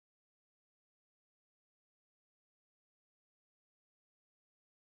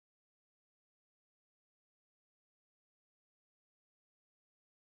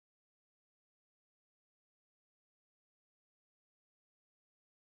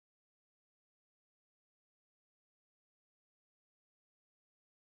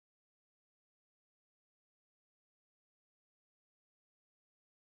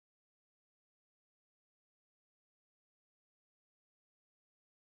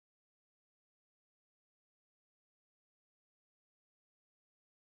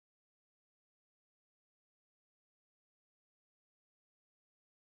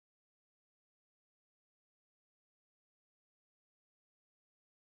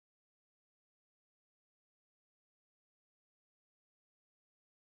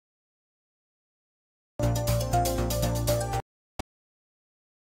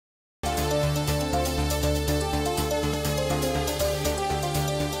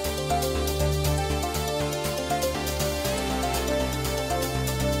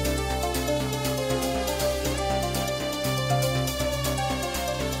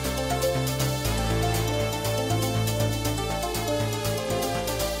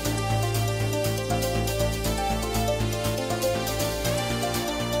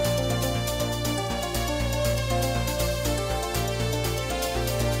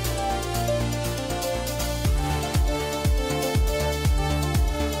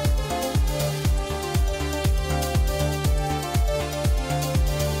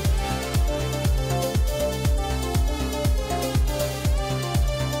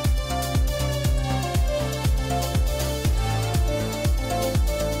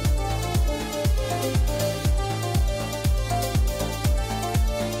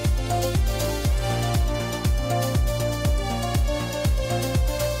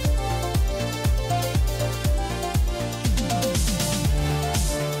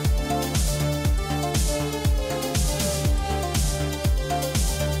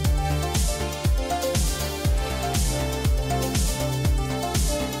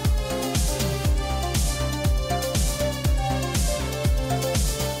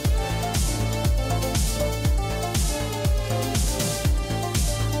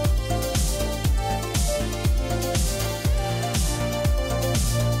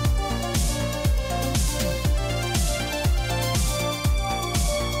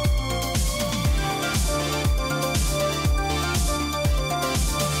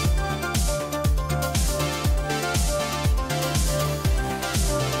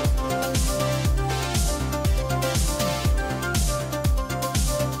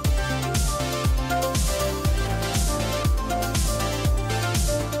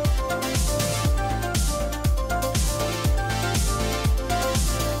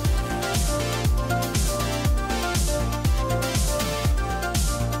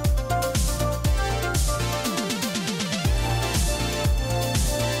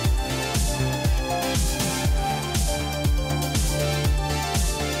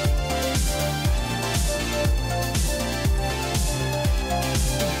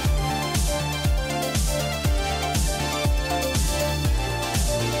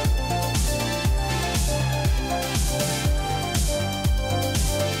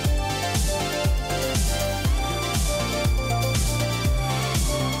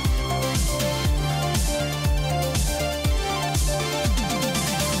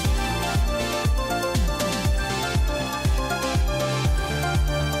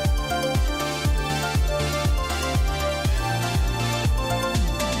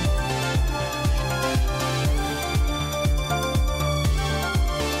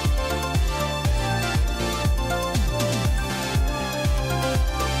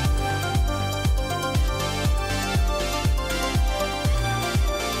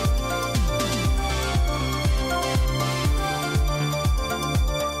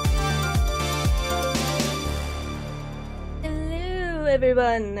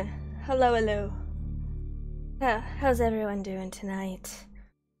everyone. Hello, hello. How's everyone doing tonight?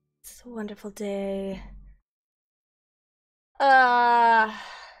 It's a wonderful day. I'm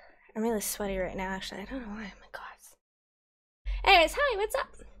really sweaty right now, actually. I don't know why. Oh my god. Anyways, hi, what's up?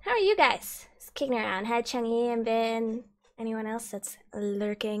 How are you guys? Just kicking around. Hi, Chungy and Ben. Anyone else that's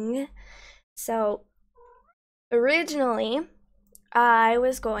lurking? So, originally, I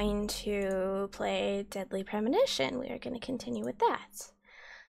was going to play Deadly Premonition. We are going to continue with that.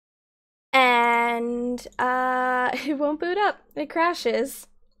 And it won't boot up. It crashes.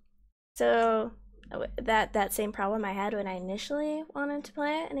 So that same problem I had when I initially wanted to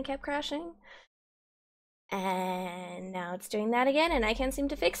play it and it kept crashing. And now it's doing that again and I can't seem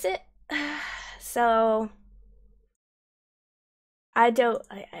to fix it. So I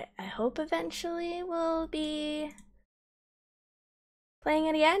hope eventually we'll be playing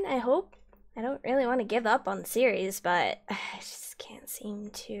it again. I hope. I don't really want to give up on the series, but I just can't seem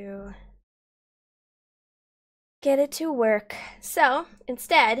to get it to work. So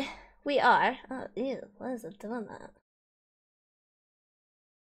instead, we are. Oh, ew, why is it doing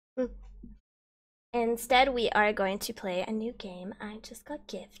that? Instead, we are going to play a new game I just got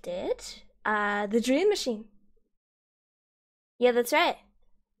gifted. The Dream Machine. Yeah, that's right.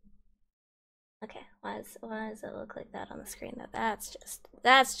 Okay, why does it look like that on the screen? That's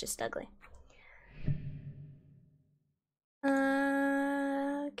just ugly.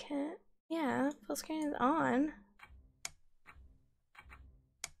 Okay. Yeah, full screen is on.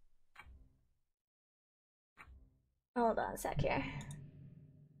 Hold on a sec here.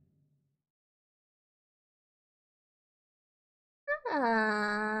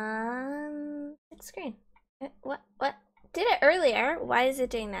 Big screen. What? Did it earlier. Why is it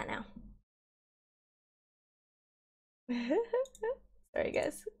doing that now? Sorry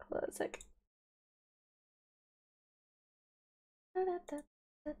guys. Hold on a sec.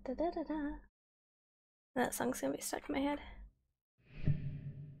 That song's gonna be stuck in my head.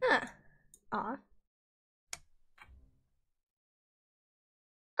 Huh. Aw.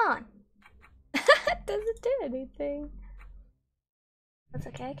 On. Doesn't do anything. That's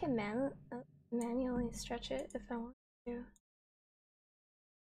okay, I can manually stretch it if I want to.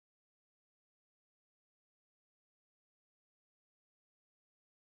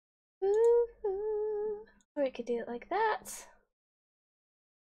 Or we could do it like that.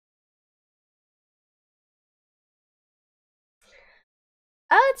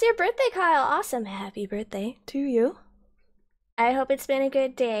 Oh, it's your birthday, Kyle. Awesome. Happy birthday to you. I hope it's been a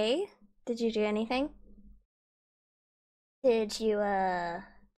good day. Did you do anything? Did you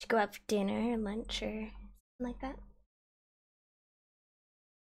go out for dinner or lunch or something like that?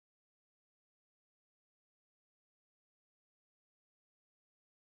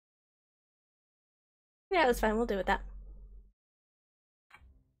 Yeah, it was fun. We'll do it that.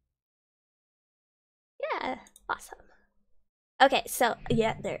 Yeah, awesome. Okay, so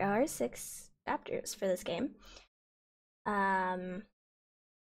yeah, there are 6 chapters for this game.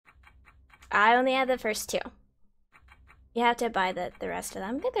 I only have the first 2. You have to buy the rest of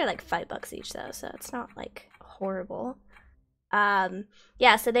them. I think they're like $5 each though, so it's not like horrible.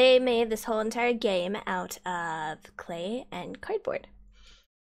 Yeah, so they made this whole entire game out of clay and cardboard.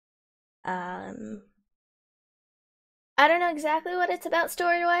 I don't know exactly what it's about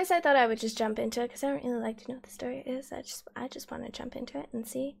story-wise. I thought I would just jump into it because I don't really like to know what the story is. I just want to jump into it and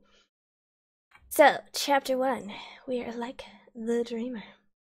see. So, chapter 1. We are like the dreamer.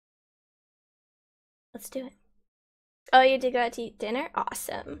 Let's do it. Oh, you did go out to eat dinner?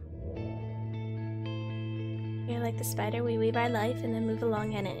 Awesome. We are like the spider, we weave our life and then move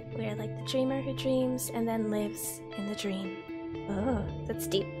along in it. We are like the dreamer who dreams and then lives in the dream. Oh, that's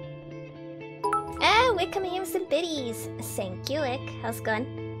deep. Ah, Wick coming in with some biddies. Thank you, Wick. How's it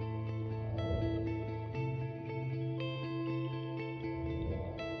going?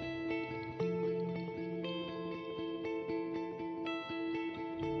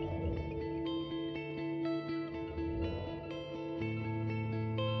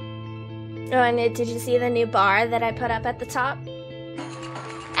 Oh, and did you see the new bar that I put up at the top?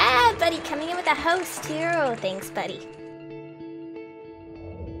 Ah, buddy, coming in with a host hero. Thanks, buddy.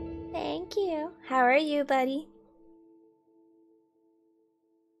 Thank you. How are you, buddy?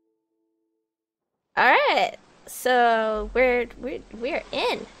 All right. So we're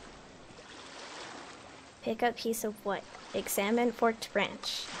in. Pick up piece of what? Examine forked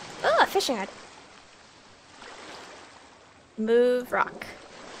branch. Oh, a fishing rod. Move rock.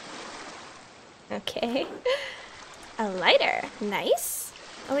 Okay. A lighter. Nice.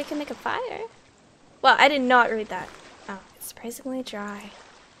 Oh, we can make a fire. Well, I did not read that. Oh, it's surprisingly dry.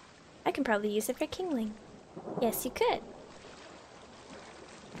 I can probably use it for kindling. Yes, you could.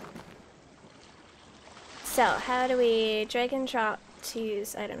 So, how do we drag and drop to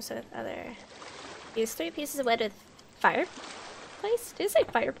use items with other... Use 3 pieces of wood with fireplace? Did you say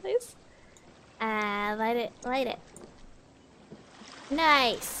fireplace? Light it, light it.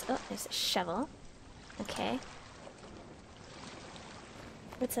 Nice! Oh, there's a shovel. Okay.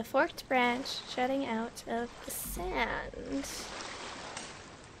 It's a forked branch jutting out of the sand.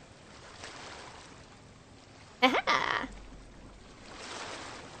 Aha!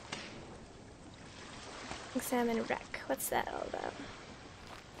 Examine wreck. What's that all about?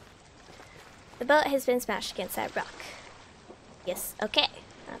 The boat has been smashed against that rock. Yes, okay.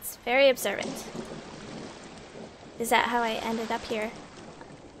 That's very observant. Is that how I ended up here?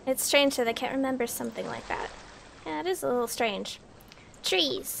 It's strange that I can't remember something like that. Yeah, it is a little strange.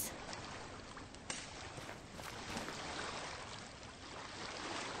 Trees.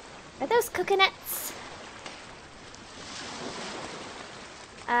 Are those coconuts?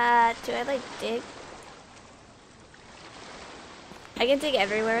 Do I like dig? I can dig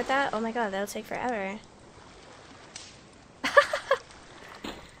everywhere with that? Oh my god, that'll take forever.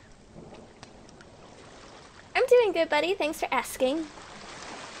 I'm doing good, buddy. Thanks for asking.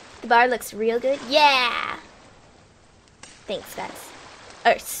 The bar looks real good. Yeah! Thanks, guys. I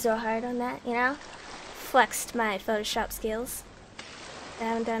worked so hard on that, you know? Flexed my Photoshop skills. I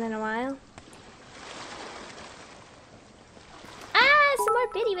haven't done in a while. Ah, some more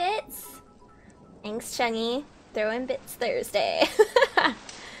bitty bits! Thanks, Chungy. Throw in bits Thursday.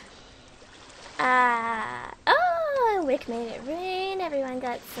 Oh, Wick made it rain. Everyone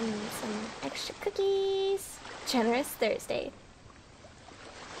got some extra cookies. Generous Thursday.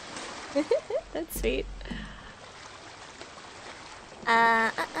 That's sweet.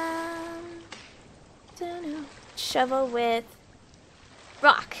 Don't know. Shovel with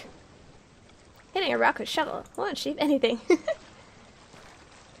rock. Hitting a rock with shovel won't achieve anything.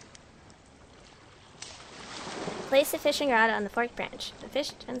 Place a fishing rod on the forked branch. The fish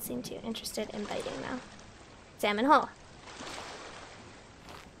doesn't seem too interested in biting now. Salmon hole.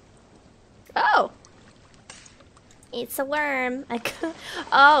 Oh! It's a worm.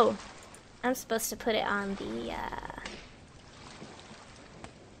 Oh! I'm supposed to put it on the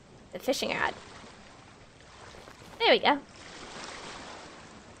fishing rod. There we go.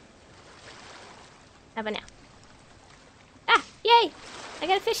 How about now? Ah! Yay! I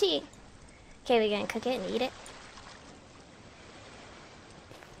got a fishy! Okay, we're gonna cook it and eat it.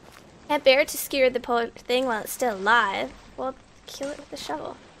 Can't bear to skewer the poor thing while it's still alive. Well, kill it with a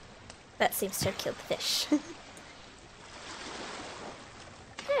shovel. That seems to have killed the fish. There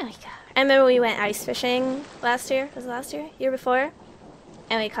we go. I remember we went ice fishing last year. Was it last year? Year before?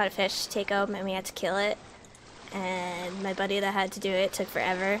 And we caught a fish, take home, and we had to kill it. And my buddy that had to do it took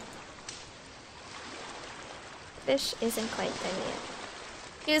forever. Fish isn't quite done yet.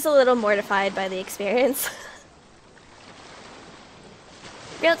 He was a little mortified by the experience.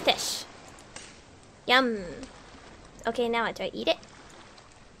 Grilled fish. Yum. Okay, now what? Do I eat it?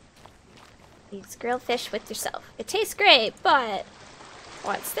 Use grilled fish with yourself. It tastes great, but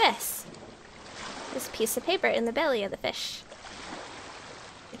what's this? This piece of paper in the belly of the fish.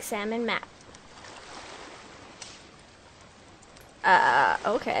 Examine map.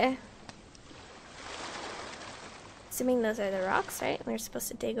 Okay. Assuming those are the rocks, right? We're supposed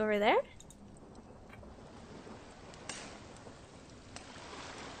to dig over there?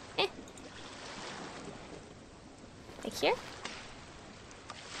 Like here?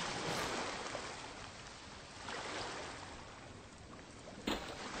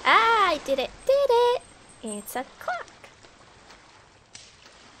 Ah, I did it! Did it! It's a clock.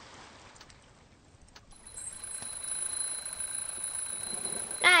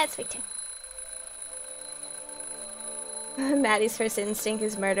 Ah, it's week 2. Maddie's first instinct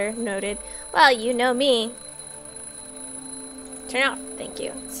is murder. Noted. Well, you know me. Turn off. Thank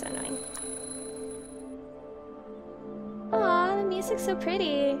you. It's so annoying. Aw, the music's so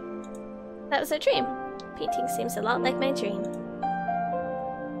pretty. That was a dream. Painting seems a lot like my dream.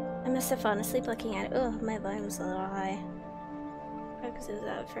 I must have fallen asleep looking at it. Oh, my volume's a little high. Probably because it was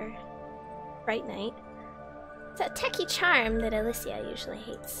out for Fright Night. It's a techie charm that Alicia usually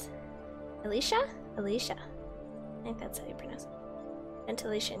hates. Alicia? Alicia. I think that's how you pronounce it.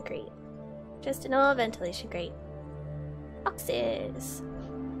 Ventilation grate. Just an old ventilation grate. Boxes.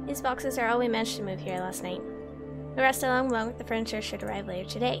 These boxes are all we managed to move here last night. The rest along with the furniture should arrive later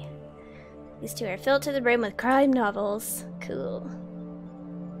today. These two are filled to the brim with crime novels. Cool.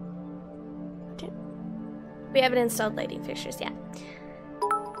 Okay. We haven't installed lighting fixtures yet.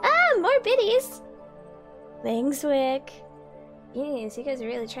 Ah, more biddies! Thanks, Wick. Yes, you guys are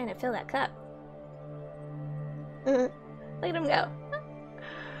really trying to fill that cup. Look at him go.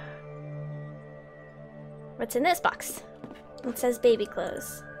 What's in this box? It says baby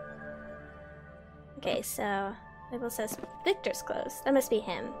clothes. Okay, so label says Victor's clothes. That must be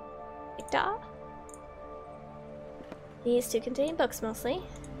him. Victor? These two contain books mostly.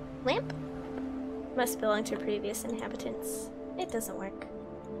 Lamp? Must belong to previous inhabitants. It doesn't work.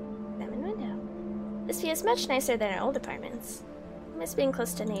 Examine window. This view is much nicer than our old apartments. I miss being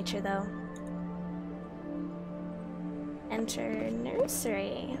close to nature though. Enter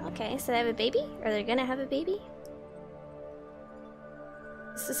nursery. Okay, so they have a baby? Or they're gonna have a baby?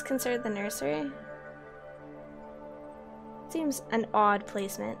 Is this considered the nursery? Seems an odd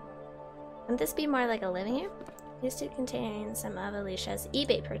placement. Wouldn't this be more like a living room? These two contain some of Alicia's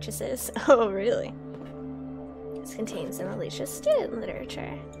eBay purchases. Oh, really? This contains some Alicia's student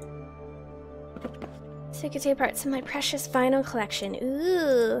literature. So it could take parts of my precious vinyl collection.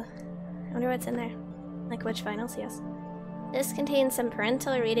 Ooh. I wonder what's in there. Like which vinyls, yes. This contains some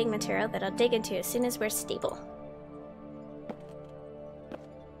parental reading material that I'll dig into as soon as we're stable.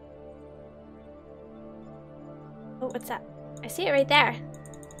 Oh, what's that? I see it right there.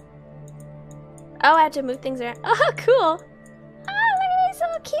 Oh, I have to move things around. Oh, cool. Oh, look at these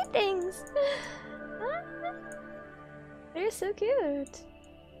little cute things. They're so cute.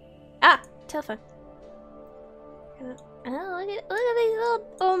 Ah, telephone. Oh, look at these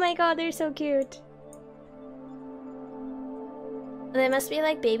little. Oh my god, they're so cute. They must be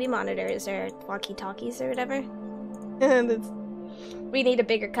like baby monitors or walkie-talkies or whatever. We need a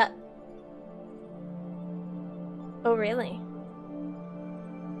bigger cup. Oh, really?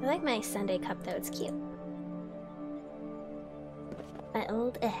 I like my Sunday cup though, it's cute. My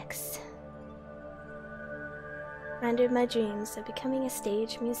old ex. Reminder of my dreams of becoming a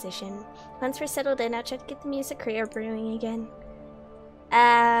stage musician. Once we're settled in, I'll try to get the music career brewing again.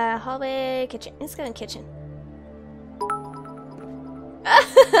 Hallway, kitchen. Let's go in kitchen.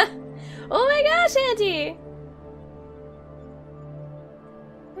 Oh my gosh, Auntie!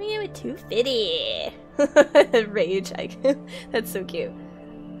 Coming in with 250. Rage. That's so cute.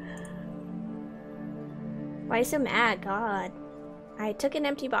 Why are you so mad? God. I took an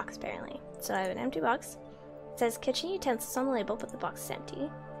empty box, apparently. So I have an empty box. It says kitchen utensils on the label, but the box is empty.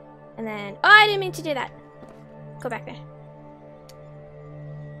 And then... Oh, I didn't mean to do that! Go back there.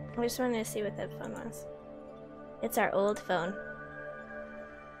 I just wanted to see what that phone was. It's our old phone.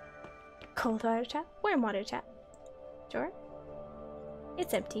 Cold water tap? Warm water tap? Drawer?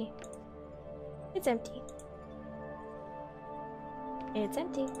 It's empty. It's empty. It's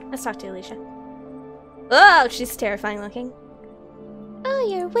empty. Let's talk to Alicia. Oh, she's terrifying looking. Oh,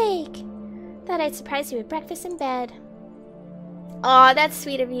 you're awake. Thought I'd surprise you with breakfast in bed. Aw, that's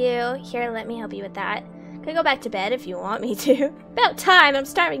sweet of you. Here, let me help you with that. Could go back to bed if you want me to. About time, I'm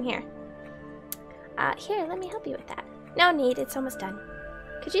starving here. Here, let me help you with that. No need, it's almost done.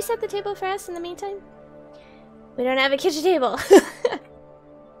 Could you set the table for us in the meantime? We don't have a kitchen table.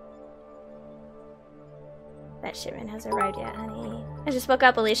 That shipment hasn't arrived yet, honey. I just woke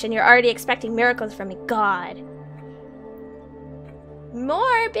up, Alicia, and you're already expecting miracles from me. God.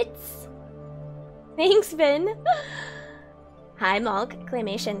 More bits. Thanks, Vin. Hi, Malk.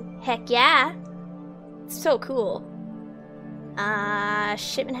 Exclamation. Heck yeah. So cool.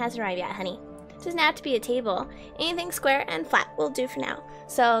 Shipment hasn't arrived yet, honey. It doesn't have to be a table. Anything square and flat will do for now.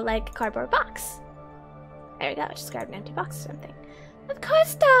 So, like a cardboard box. There we go. Just grab an empty box or something. Of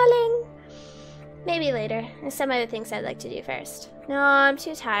course, darling. Maybe later. There's some other things I'd like to do first. No, I'm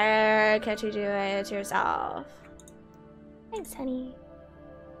too tired. Can't you do it yourself? Thanks, honey.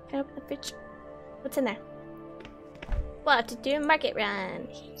 Can I open the fridge? What's in there? We'll have to do a market run.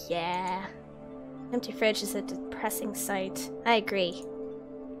 Yeah. Empty fridge is a depressing sight. I agree.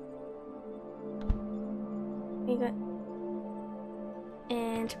 You go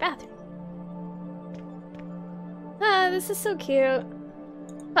into bathroom. Ah, this is so cute.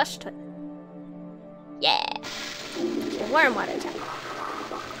 Flush toilet. Yeah. Warm water tap.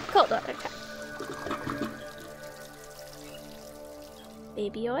 Cold water tap.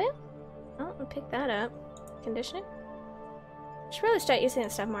 Baby oil? Oh, I'll pick that up. Conditioner? Should really start using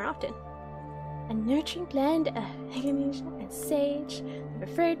this stuff more often. A nurturing blend of echinacea and sage, the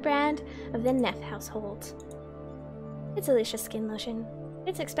preferred brand of the Neff household. It's Alicia's skin lotion.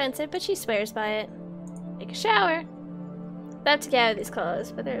 It's expensive, but she swears by it. Take a shower. About to get out of these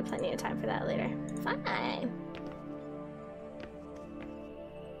clothes, but there are plenty of time for that later. Fine.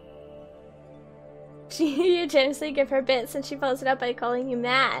 You generously give her bits and she follows it up by calling you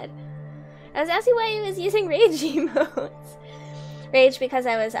mad. I was asking why he was using rage emotes. Rage because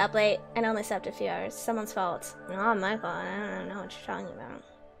I was up late and only slept a few hours. Someone's fault. Not my fault. I don't know what you're talking about.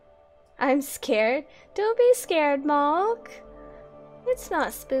 I'm scared. Don't be scared, Malk. It's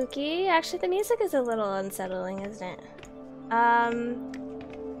not spooky. Actually, the music is a little unsettling, isn't it? How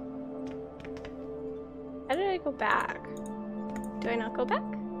did I go back? Do I not go back?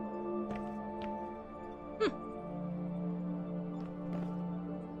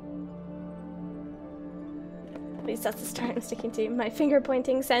 At least that's the star I'm sticking to. My finger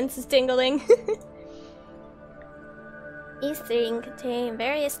pointing sense is tingling. These things contain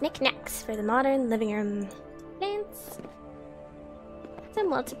various knickknacks for the modern living room. Plants. Some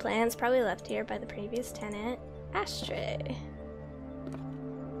multi-plants probably left here by the previous tenant. Ashtray.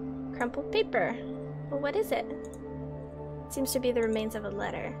 Crumpled paper. Well, what is it? Seems to be the remains of a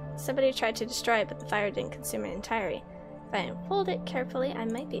letter. Somebody tried to destroy it, but the fire didn't consume it entirely. If I unfold it carefully, I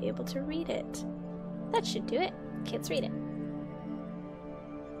might be able to read it. That should do it. Okay, let's read it.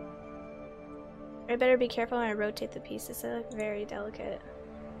 I better be careful when I rotate the pieces. They look very delicate.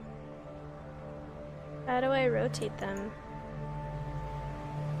 How do I rotate them?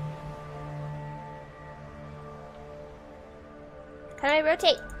 How do I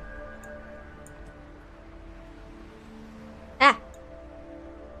rotate? Ah!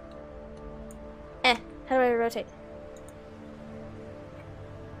 How do I rotate?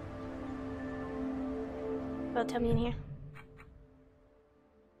 Well, tell me in here.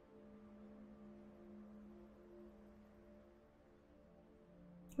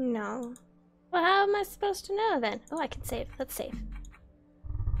 No. Well, how am I supposed to know then? Oh, I can save. Let's save.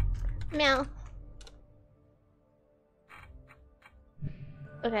 Meow.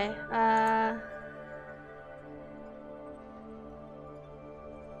 Okay,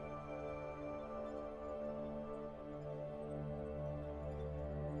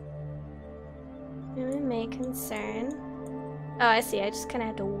 it may concern. Oh, I see. I just kind of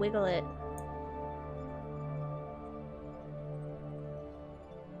have to wiggle it.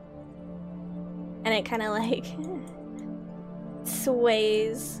 And it kind of like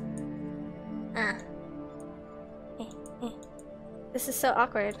sways. This is so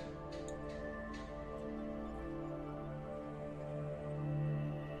awkward.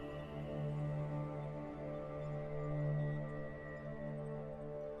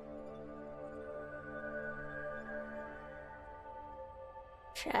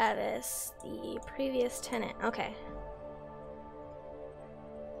 Travis, the previous tenant. Okay.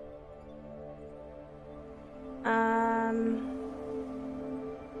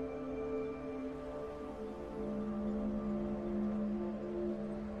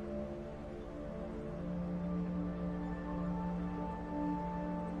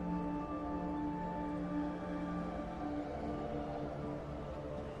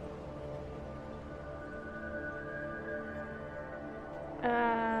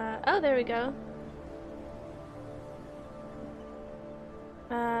 Oh, there we go.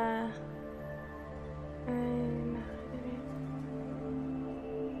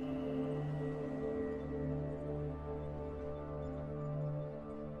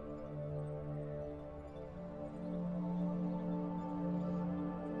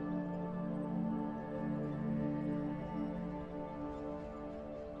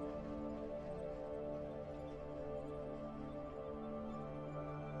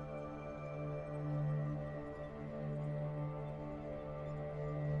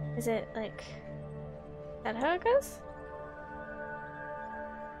 Is it like that how it goes?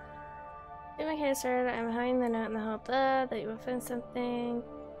 In my case, I'm behind the note in the hope that you will find something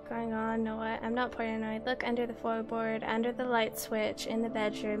going on. Know what? I'm not paranoid. Look under the floorboard, under the light switch, in the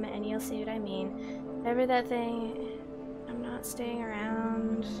bedroom, and you'll see what I mean. Whatever that thing, I'm not staying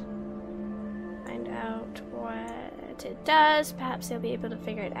around. Find out what it does. Perhaps you'll be able to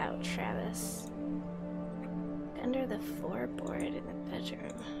figure it out, Travis. Look under the floorboard in the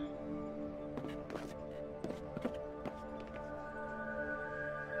bedroom.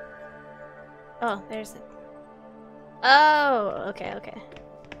 Oh, there's it. Oh, okay, okay.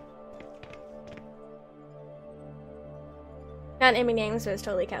 Not naming names, but it's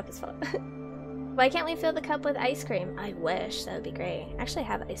totally Kappa's fault. Why can't we fill the cup with ice cream? I wish, that would be great. I actually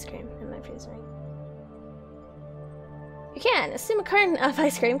have ice cream in my freezer. You can. Assume a carton of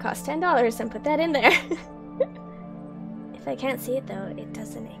ice cream costs $10 and put that in there. If I can't see it though, it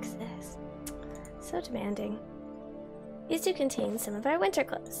doesn't exist. So demanding. These do contain some of our winter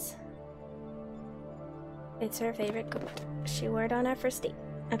clothes. It's her favorite coat. She wore it on our first date.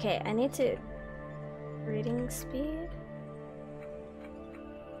 Okay, I need to... Reading speed?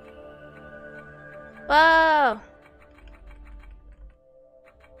 Whoa!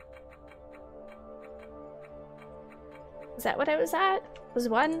 Is that what I was at? Was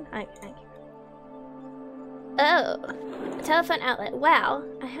one? Oh! A telephone outlet. Wow!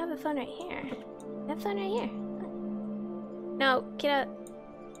 I have a phone right here. I have a phone right here. No, get out.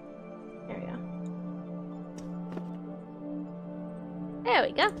 There we go. There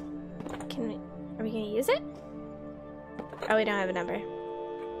we go. Are we gonna use it? Oh, we don't have a number.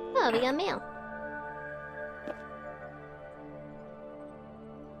 Oh, we got mail.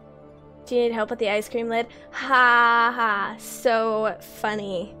 Do you need help with the ice cream lid? Ha ha, so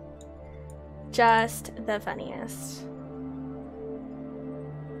funny. Just the funniest.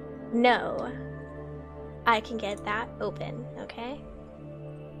 No. I can get that open, okay?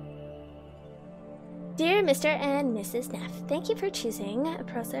 Dear Mr. and Mrs. Neff, thank you for choosing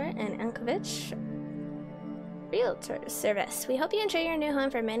Prosser and Ankovich Realtor Service. We hope you enjoy your new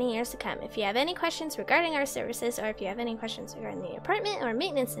home for many years to come. If you have any questions regarding our services, or if you have any questions regarding the apartment or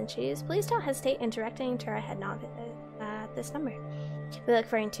maintenance issues, please don't hesitate in directing to our head knob at this number. We look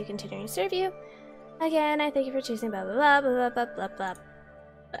forward to continuing to serve you. Again, I thank you for choosing blah blah blah blah blah blah blah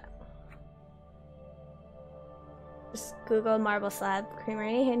blah. Just Google marble slab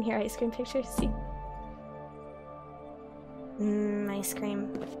creamery and your ice cream pictures. See. Ice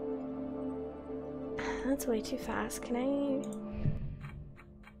cream. That's way too fast. Can I?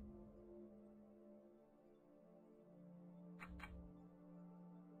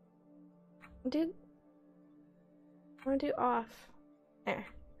 I want to do off. There.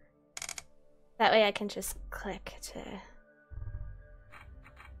 That way I can just click to.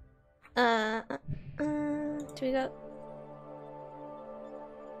 Do we go?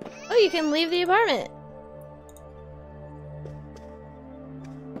 Oh, you can leave the apartment.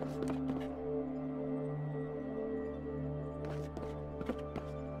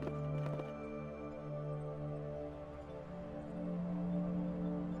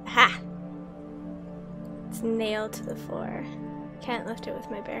 Ha! It's nailed to the floor. Can't lift it with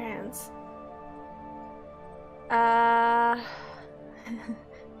my bare hands.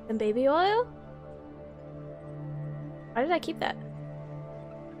 Some baby oil? Why did I keep that?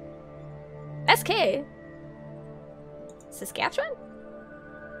 SK! Saskatchewan?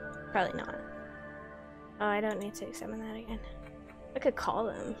 Probably not. Oh, I don't need to examine that again. I could call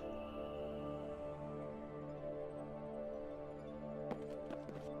them.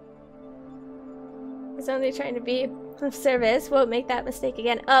 Somebody trying to be of service won't make that mistake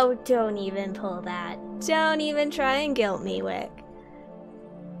again. Oh, don't even pull that. Don't even try and guilt me, Wick.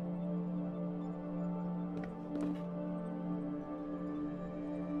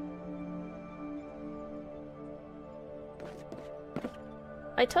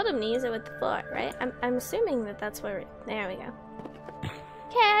 I told him to use it with the floor, right? I'm assuming that that's where there we go.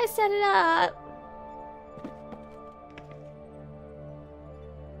 Okay, I set it up.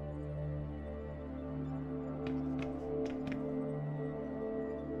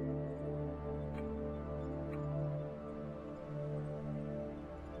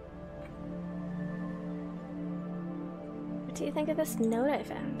 What do you think of this note I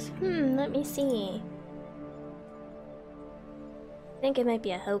found? Let me see. I think it might be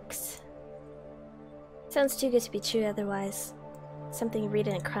a hoax. Sounds too good to be true otherwise. Something you read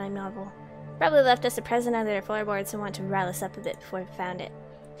in a crime novel. Probably left us a present under their floorboards and wanted to rile us up a bit before we found it.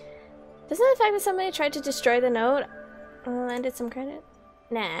 Doesn't the fact that somebody tried to destroy the note lend it some credit?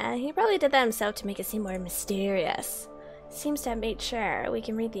 Nah, he probably did that himself to make it seem more mysterious. Seems to have made sure we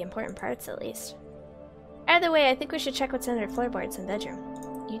can read the important parts at least. Either way, I think we should check what's under the floorboards in the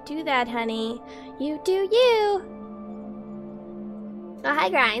bedroom. You do that, honey. You do you! Oh, hi,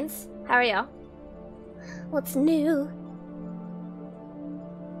 Grinds. How are you? What's new?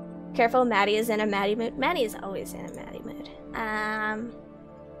 Careful, Maddie is in a Maddie mood. Maddie is always in a Maddie mood.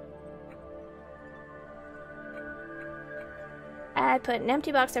 I put an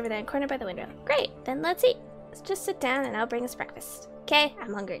empty box over there in the corner by the window. Great, then let's eat. Let's just sit down and I'll bring us breakfast. Okay,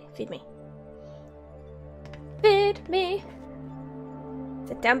 I'm hungry. Feed me. Feed me.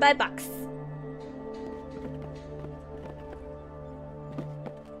 Sit down by box.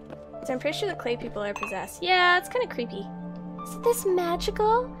 So I'm pretty sure the clay people are possessed. Yeah, it's kind of creepy. Is this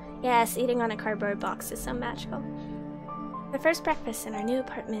magical? Yes, eating on a cardboard box is so magical. The first breakfast in our new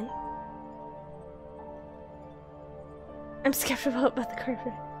apartment. I'm skeptical about the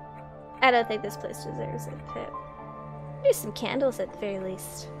cardboard. I don't think this place deserves it. Maybe some candles at the very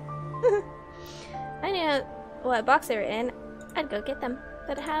least. I knew what box they were in. I'd go get them.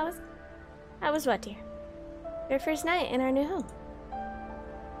 But how was what, dear? Your first night in our new home.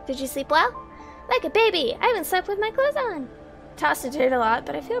 Did you sleep well? Like a baby! I haven't slept with my clothes on! Tossed and turned a lot,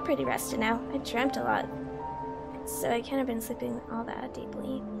 but I feel pretty rested now. I dreamt a lot. So I can't have been sleeping all that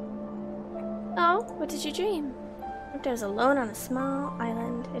deeply. Oh, what did you dream? I dreamt I was alone on a small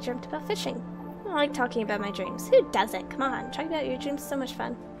island. I dreamt about fishing. I like talking about my dreams. Who doesn't? Come on, talk about your dreams is so much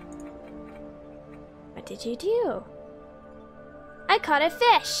fun. What did you do? I caught a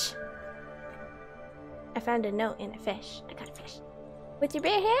fish! I found a note in a fish. I caught a fish. With your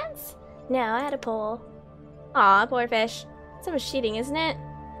bare hands? No, I had a pole. Aw, poor fish. So much cheating, isn't it?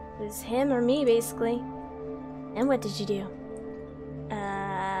 It was him or me, basically. And what did you do?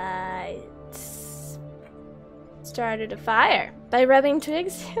 Started a fire by rubbing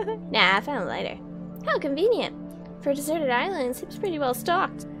twigs. Nah, I found a lighter. How convenient. For a deserted island, it seems pretty well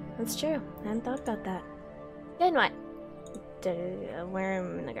stocked. That's true. I hadn't thought about that. Then what? A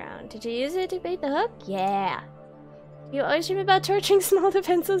worm in the ground. Did you use it to bait the hook? Yeah. You always dream about torturing small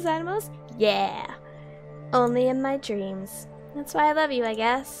defenseless animals? Yeah. Only in my dreams. That's why I love you, I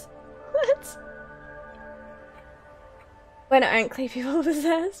guess. What? When aren't clay people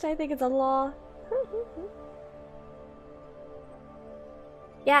possessed? I think it's a law.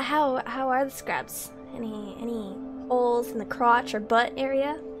 Yeah, how are the scrubs? Any holes in the crotch or butt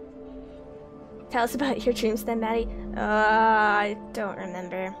area? Tell us about your dreams then, Maddie. I don't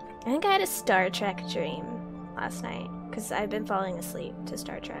remember. I think I had a Star Trek dream last night, because I've been falling asleep to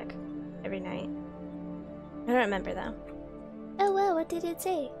Star Trek every night. I don't remember though. Oh well, what did it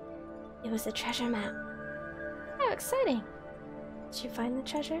say? It was a treasure map. How exciting. Did you find the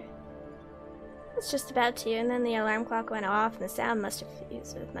treasure? I was just about to, and then the alarm clock went off and the sound must have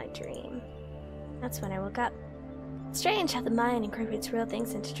fused with my dream. That's when I woke up. Strange how the mind incorporates real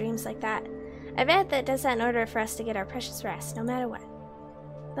things into dreams like that. I bet that does that in order for us to get our precious rest, no matter what.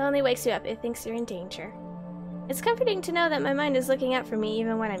 It only wakes you up if it thinks you're in danger. It's comforting to know that my mind is looking out for me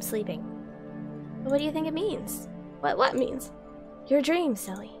even when I'm sleeping. But what do you think it means? What means? Your dream,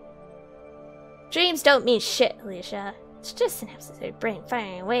 silly. Dreams don't mean shit, Alicia. It's just an absolute brain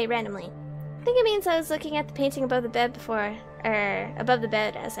firing away randomly. I think it means I was looking at the painting above the bed above the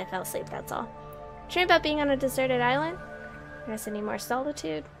bed as I fell asleep, that's all. Dream about being on a deserted island? Guess I need more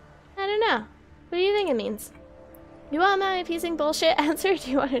solitude? I don't know. What do you think it means? You want my appeasing bullshit answer, or do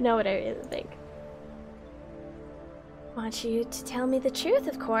you want to know what I really think? I want you to tell me the truth,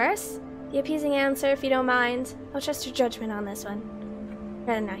 of course. The appeasing answer, if you don't mind. I'll trust your judgment on this one.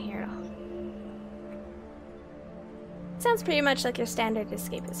 Rather not hear it all. Sounds pretty much like your standard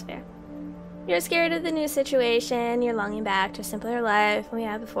escapist fare. You're scared of the new situation, you're longing back to a simpler life we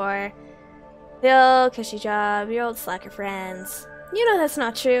had before. The old cushy job, your old slacker friends. You know that's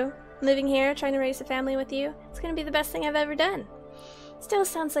not true. Living here, trying to raise a family with you, it's gonna be the best thing I've ever done. Still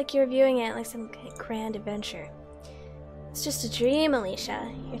sounds like you're viewing it like some grand adventure. It's just a dream,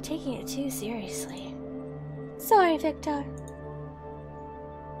 Alicia. You're taking it too seriously. Sorry, Victor.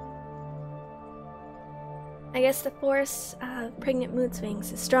 I guess the force of pregnant mood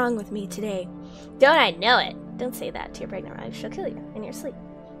swings is strong with me today. Don't I know it? Don't say that to your pregnant wife. She'll kill you in your sleep.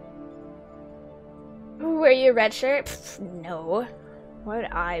 Were you a red shirt? Pfft, no. Why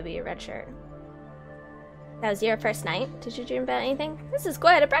would I be a red shirt? That was your first night? Did you dream about anything? This is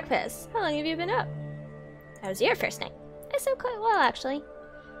quite a breakfast. How long have you been up? That was your first night. I slept quite well, actually.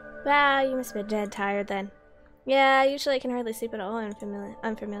 Wow, you must have been dead tired then. Yeah, usually I can hardly sleep at all in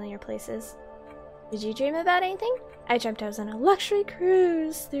unfamiliar places. Did you dream about anything? I dreamt I was on a luxury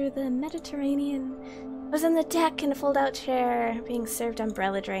cruise through the Mediterranean. I was on the deck in a fold-out chair, being served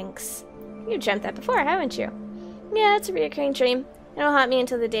umbrella drinks. You dreamt that before, haven't you? Yeah, it's a reoccurring dream. It'll haunt me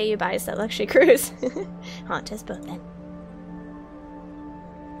until the day you buy us that luxury cruise. Haunt us both then.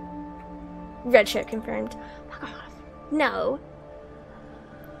 Red shirt confirmed. Fuck off. No.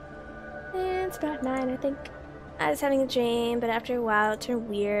 It's about 9, I think. I was having a dream, but after a while it turned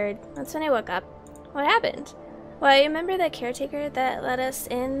weird. That's when I woke up. What happened? Well, you remember the caretaker that let us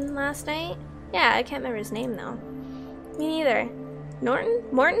in last night? Yeah, I can't remember his name though. Me neither. Norton?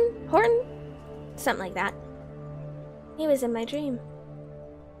 Morton? Horton? Something like that. He was in my dream.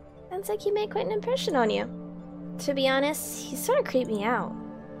 Sounds like he made quite an impression on you. To be honest, he sort of creeped me out.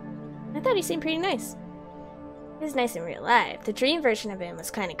 I thought he seemed pretty nice. He was nice in real life. The dream version of him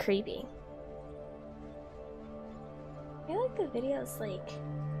was kind of creepy. I feel like the video's like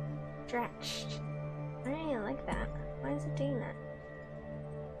stretched. I don't even like that. Why is it doing that?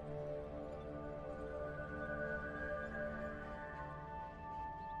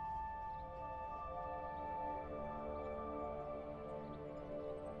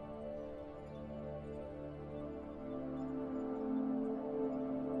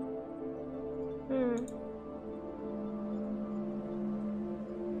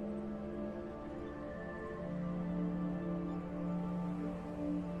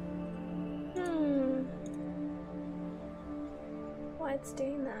 Why it's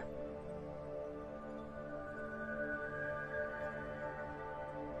doing that?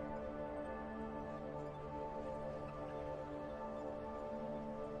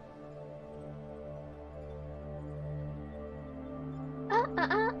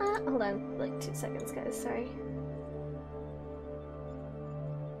 Hold on, like 2 seconds, guys. Sorry.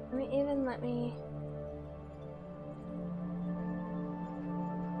 Let me.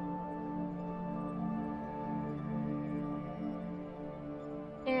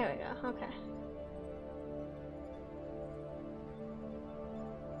 There we go. Okay.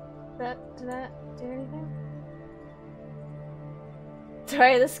 Did that do anything?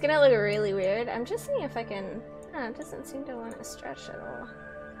 Sorry, this is gonna look really weird. I'm just seeing if I can. It doesn't seem to want to stretch at all.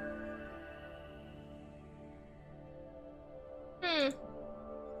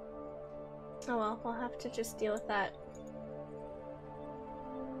 Oh well, we'll have to just deal with that.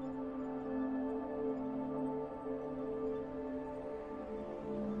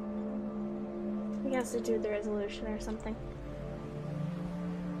 He has to do the resolution or something.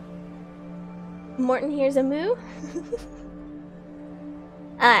 Morton hears a moo.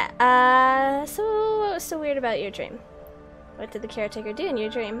 So what was so weird about your dream? What did the caretaker do in your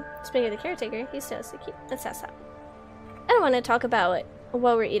dream? Speaking of the caretaker, he's so cute. Let's ask that. I don't want to talk about it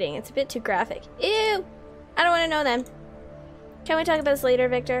while we're eating. It's a bit too graphic. Ew! I don't want to know then. Can we talk about this later,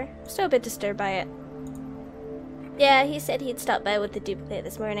 Victor? I'm still a bit disturbed by it. Yeah, he said he'd stop by with the duplicate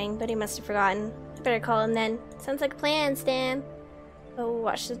this morning, but he must have forgotten. I better call him then. Sounds like a plan, Stan. Go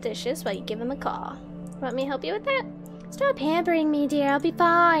wash the dishes while you give him a call. Want me to help you with that? Stop pampering me, dear. I'll be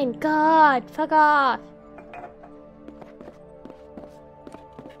fine. God, fuck off.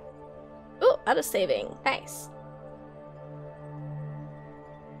 Ooh, auto saving. Nice.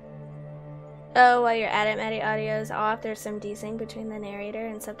 Oh, while your Maddie audio is off, there's some desync between the narrator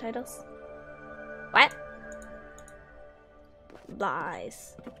and subtitles. What?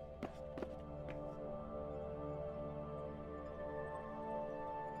 Lies.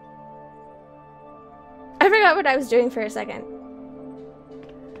 I forgot what I was doing for a second.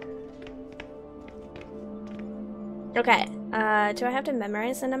 Okay, do I have to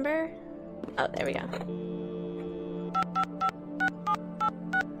memorize the number? Oh, there we go.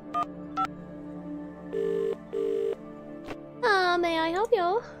 May I help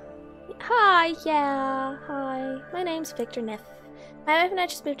you? Hi, yeah, hi. My name's Victor Neff. My wife and I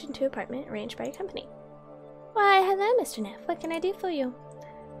just moved into an apartment arranged by your company. Why, hello, Mr. Neff. What can I do for you?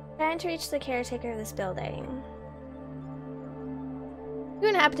 Trying to reach the caretaker of this building. You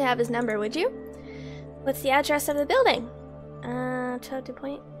wouldn't happen to have his number, would you? What's the address of the building? 22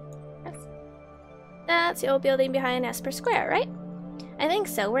 Point. That's the old building behind Esper Square, right? I think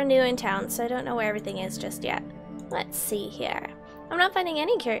so. We're new in town, so I don't know where everything is just yet. Let's see here. I'm not finding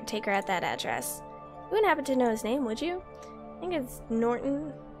any caretaker at that address. You wouldn't happen to know his name, would you? I think it's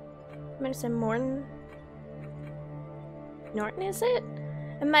Norton. I might have said Morton. Norton, is it?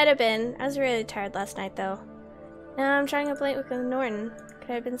 It might have been. I was really tired last night, though. Now I'm trying to blank with Norton. Could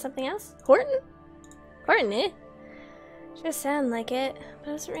it have been something else? Horton? Horton, eh? Sure sounded like it,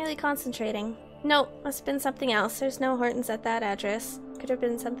 but I wasn't really concentrating. Nope, must have been something else. There's no Hortons at that address. Could it have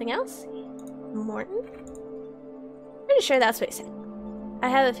been something else? Morton? Pretty sure that's what he said. I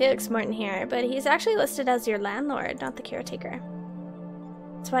have a Felix Morton here, but he's actually listed as your landlord, not the caretaker.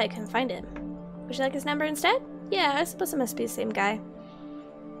 That's why I couldn't find him. Would you like his number instead? Yeah, I suppose it must be the same guy.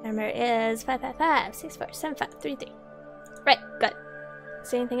 Number is 555-647533. Right, good.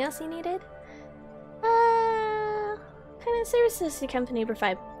 Is there anything else you needed? What kind of services does your company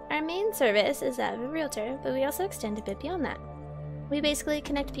provide? Our main service is that of a realtor, but we also extend a bit beyond that. We basically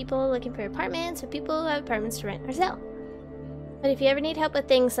connect people looking for apartments with people who have apartments to rent or sell. But if you ever need help with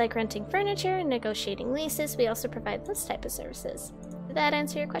things like renting furniture and negotiating leases, we also provide those type of services. Did that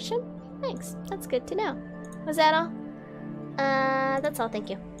answer your question? Thanks, that's good to know. Was that all? That's all, thank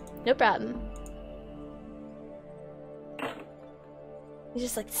you. No problem. You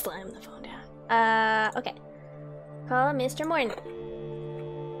just like slam the phone down. Okay. Call Mr. Morton.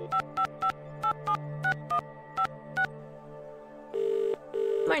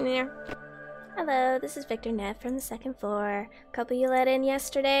 Morning here. Hello, this is Victor Neff from the second floor. Couple you let in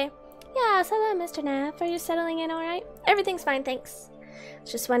yesterday? Yes, hello, Mr. Neff. Are you settling in alright? Everything's fine, thanks.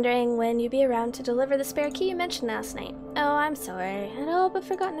 Just wondering when you'd be around to deliver the spare key you mentioned last night. Oh, I'm sorry. I'd all but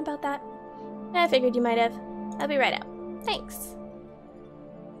forgotten about that. I figured you might have. I'll be right out. Thanks.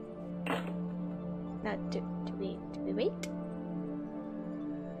 Now, do we wait?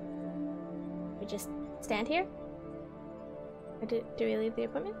 We just stand here? Or do we leave the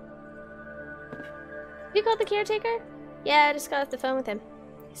appointment? You called the caretaker? Yeah, I just got off the phone with him.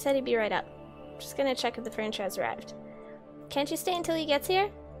 He said he'd be right up. Just gonna check if the furniture has arrived. Can't you stay until he gets here?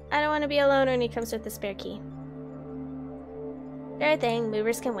 I don't want to be alone when he comes with the spare key. Sure thing,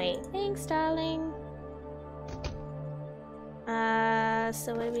 movers can wait. Thanks, darling.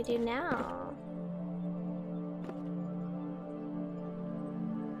 So what do we do now?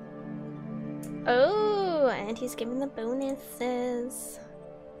 Oh, and he's giving the bonuses.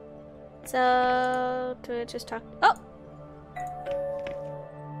 So, do I just talk? Oh!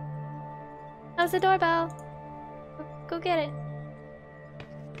 How's the doorbell? Go get it.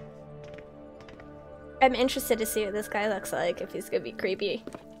 I'm interested to see what this guy looks like, if he's gonna be creepy.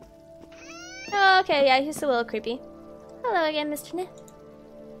 Oh, okay, yeah, he's a little creepy. Hello again, Mr. Nith.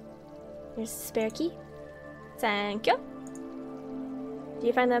 Here's the spare key. Thank you. Do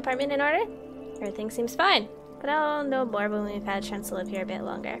you find the apartment in order? Everything seems fine, but I'll know more when we've had a chance to live here a bit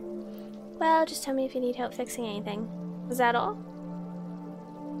longer. Well, just tell me if you need help fixing anything. Was that all?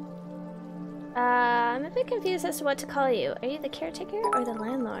 I'm a bit confused as to what to call you. Are you the caretaker or the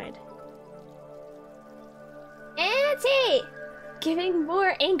landlord? Auntie! Giving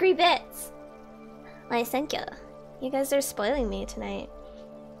more angry bits! Why, thank you. You guys are spoiling me tonight.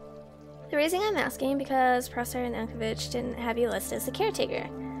 The reason I'm asking because Prosser and Ankovich didn't have you listed as the caretaker.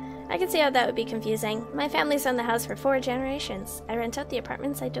 I can see how that would be confusing. My family's owned the house for 4 generations. I rent out the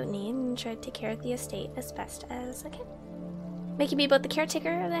apartments I don't need and try to take care of the estate as best as I can. Making me both the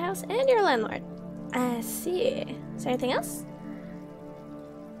caretaker of the house and your landlord. I see. Is there anything else?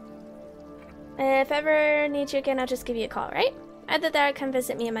 If I ever need you again, I'll just give you a call, right? Either that or come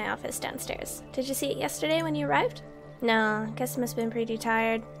visit me in my office downstairs. Did you see it yesterday when you arrived? No, guess I must have been pretty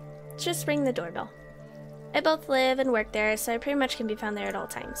tired. Just ring the doorbell. I both live and work there, so I pretty much can be found there at all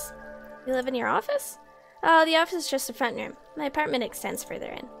times. You live in your office? Oh, the office is just the front room. My apartment extends further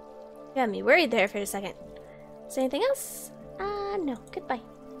in. You got me worried there for a second. Is there anything else? No. Goodbye.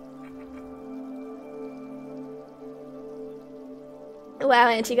 Wow,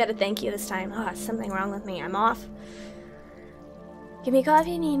 Auntie, gotta thank you this time. Oh, something wrong with me. I'm off. Give me a call if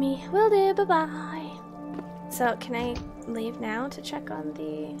you need me. Will do. Bye-bye. So, can I leave now to check on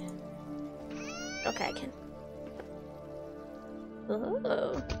the... Okay, I can.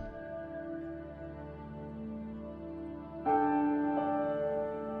 Ooh.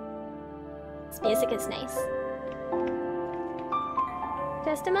 This music is nice.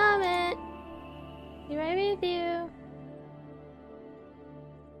 Just a moment. Be right with you.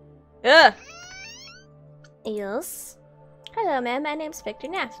 Ugh! Eels. Hello, ma'am. My name's Victor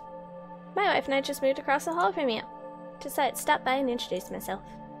Neff. My wife and I just moved across the hall from you. Decided to stop by and introduce myself.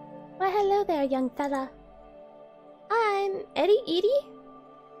 Why, hello there, young fella. I'm Edie?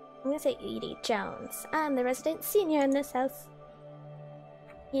 I'm gonna say Edie Jones. I'm the resident senior in this house.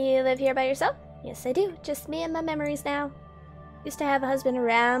 You live here by yourself? Yes, I do. Just me and my memories now. Used to have a husband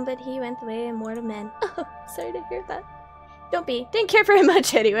around, but he went the way of mortal men. Oh, sorry to hear that. Don't be. Didn't care very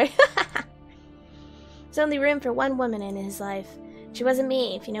much anyway. There's only room for one woman in his life. She wasn't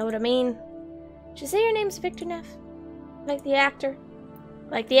me, if you know what I mean. Did you say your name's Victor Neff? Like the actor?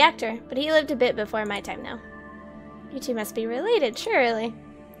 Like the actor, but he lived a bit before my time now. You two must be related, surely.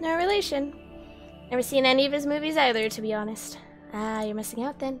 No relation. Never seen any of his movies either, to be honest. Ah, you're missing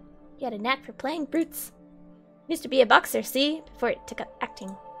out then. He had a knack for playing brutes. Used to be a boxer, see? Before he took up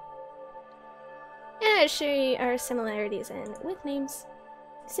acting. And I assure our similarities in with names.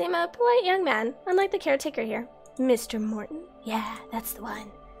 Seem a polite young man, unlike the caretaker here. Mr. Morton? Yeah, that's the one.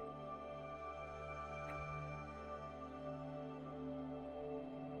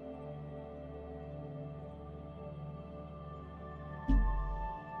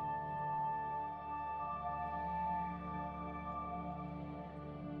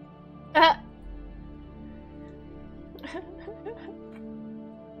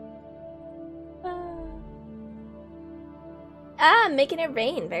 Making it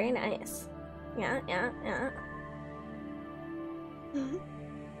rain. Very nice. Yeah.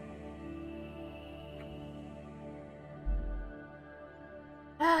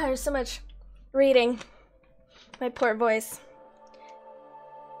 There's so much reading. My poor voice.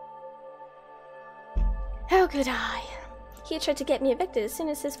 How could I? He tried to get me evicted as soon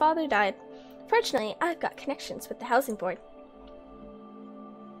as his father died. Fortunately, I've got connections with the housing board.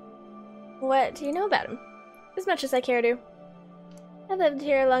 What do you know about him? As much as I care to. I lived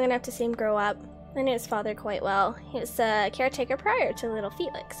here long enough to see him grow up. I knew his father quite well. He was a caretaker prior to little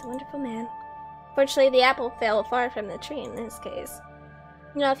Felix, a wonderful man. Fortunately, the apple fell far from the tree in this case.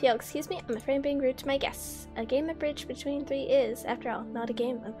 Now, if you'll excuse me, I'm afraid I'm being rude to my guests. A game of bridge between 3 is, after all, not a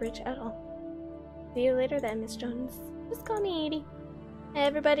game of bridge at all. See you later then, Miss Jones. Just call me Edie.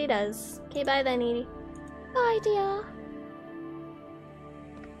 Everybody does. Okay, bye then, Edie. Bye, dear.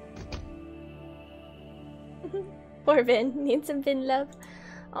 Poor Vin. Need some Vin love.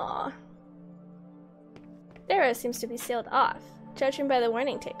 Aw. Darrow seems to be sealed off. Judging by the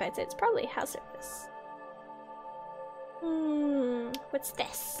warning tape, I'd say it's probably house service. What's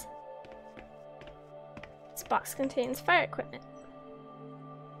this? This box contains fire equipment.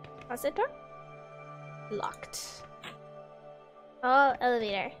 Closet door? Locked. Oh,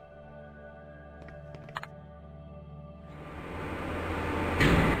 elevator.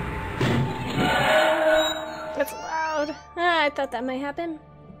 That's loud. Ah, I thought that might happen.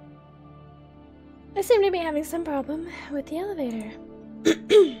 I seem to be having some problem with the elevator.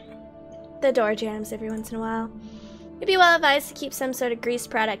 The door jams every once in a while. You'd be well advised to keep some sort of grease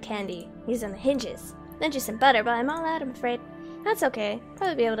product handy. Use on the hinges. Then just some butter, but I'm all out, I'm afraid. That's okay.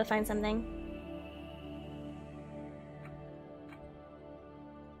 Probably be able to find something.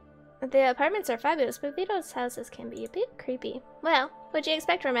 The apartments are fabulous, but Vito's houses can be a bit creepy. Well, what'd you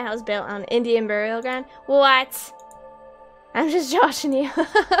expect from a house built on Indian burial ground? What? I'm just joshing you.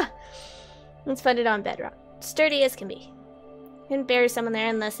 Let's put it on bedrock. Sturdy as can be. Couldn't bury someone there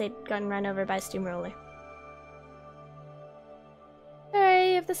unless they'd gotten run over by a steamroller.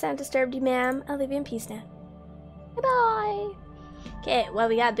 Sorry if the sound disturbed you, ma'am. I'll leave you in peace now. Goodbye. Okay, well,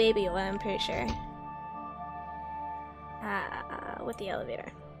 we got baby oil, I'm pretty sure. With the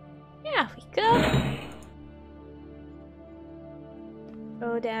elevator. Yeah, we go.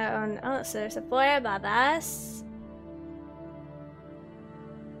 Go down. Oh, so there's a floor above us.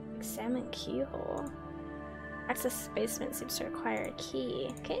 Examine keyhole. Access basement seems to require a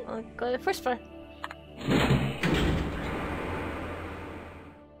key. Okay, we'll go to the first floor.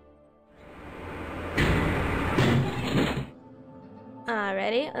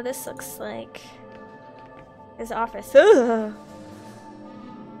 Alrighty. Oh, this looks like his office. Ugh.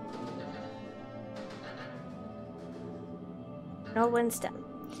 No one's done.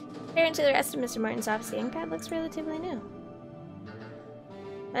 Compared to the rest of Mr. Martin's office, the ink pad looks relatively new.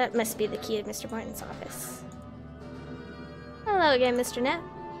 That must be the key to Mr. Martin's office. Hello again, Mr. Neff.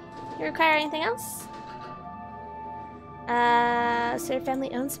 You require anything else? Sir,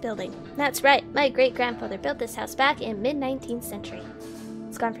 family owns the building. That's right. My great-grandfather built this house back in mid-19th century.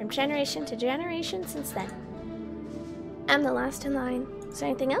 It's gone from generation to generation since then. I'm the last in line. Is there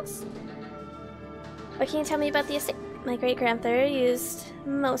anything else? What can you tell me about the estate? My great-grandfather used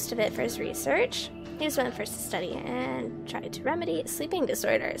most of it for his research. He was one of the first to study and tried to remedy sleeping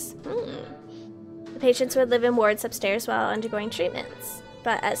disorders. The patients would live in wards upstairs while undergoing treatments.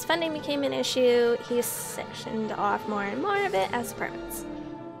 But as funding became an issue, he sectioned off more and more of it as apartments.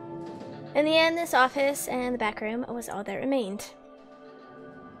 In the end, this office and the back room was all that remained.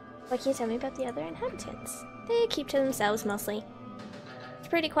 What can you tell me about the other inhabitants? They keep to themselves mostly. It's a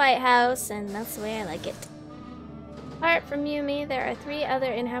pretty quiet house, and that's the way I like it. Apart from you and me, there are 3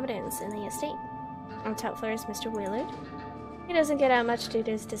 other inhabitants in the estate. On top floor is Mr. Willard. He doesn't get out much due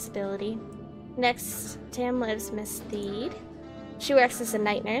to his disability. Next to him lives Miss Theed. She works as a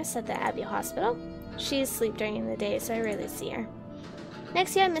night nurse at the Abbey Hospital. She's asleep during the day, so I rarely see her.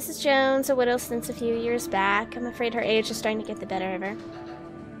 Next, you have Mrs. Jones, a widow since a few years back. I'm afraid her age is starting to get the better of her.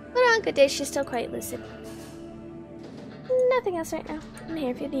 But on good days, she's still quite lucid. Nothing else right now. I'm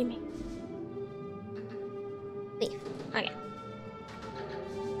here if you need me. Leave. Okay.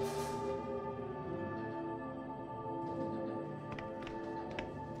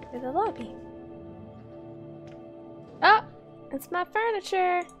 To the lobby. Oh! It's my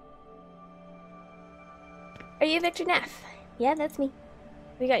furniture! Are you Victor Neff? Yeah, that's me.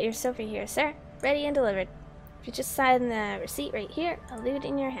 We got your sofa here, sir. Ready and delivered. If you just sign the receipt right here, I'll leave it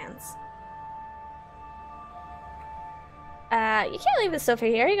in your hands. You can't leave the sofa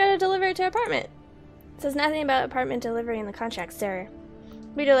here. You gotta deliver it to apartment. It says nothing about apartment delivery in the contract, sir.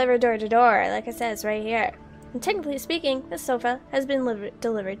 We deliver door to door, like it says right here. And technically speaking, this sofa has been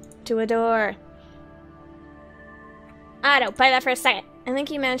delivered to a door. I don't buy that for a second. I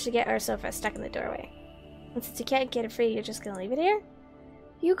think you managed to get our sofa stuck in the doorway. And since you can't get it free, you're just gonna leave it here?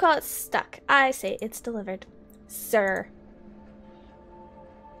 You call it stuck. I say it's delivered. Sir.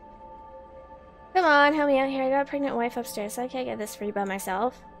 Come on, help me out here. I got a pregnant wife upstairs, so I can't get this free by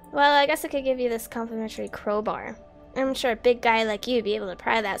myself. Well, I guess I could give you this complimentary crowbar. I'm sure a big guy like you would be able to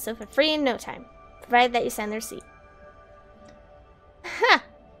pry that sofa free in no time, provided that you send the receipt. Ha!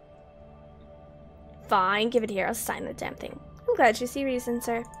 Fine, give it here. I'll sign the damn thing. I'm glad you see reason,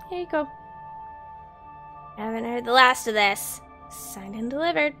 sir. Here you go. I haven't heard the last of this. Signed and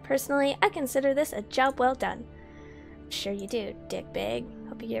delivered. Personally, I consider this a job well done. I'm sure you do, dick bag.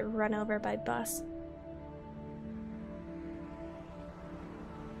 Hope you get run over by bus.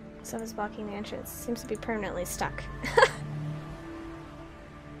 Someone's blocking the entrance. Seems to be permanently stuck.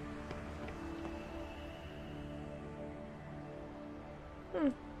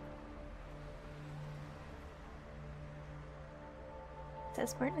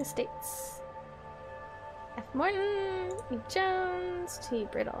 Says Morton Estates. F. Morton, E. Jones, T.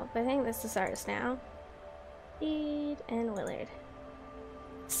 Brittle. But I think this is ours now. Ede and Willard.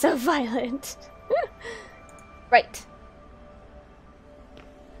 So violent. Right.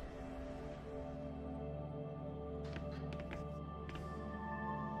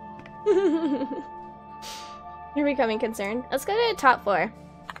 You're becoming concerned. Let's go to the top floor.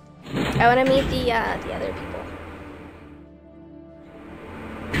 I want to meet the other people.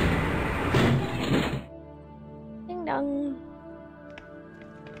 Ding dong.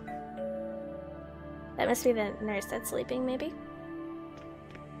 That must be the nurse that's sleeping, maybe?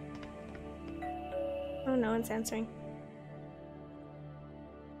 Oh, no one's answering.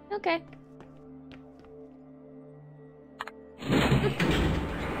 Okay.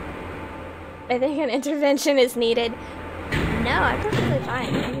 I think an intervention is needed. No, I'm perfectly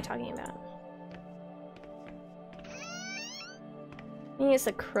fine. What are you talking about? I'm gonna use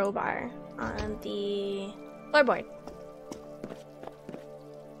the crowbar on the floorboard.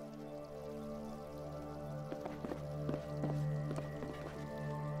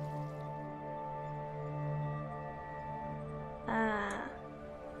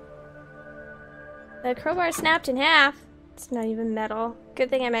 The crowbar snapped in half. It's not even metal. Good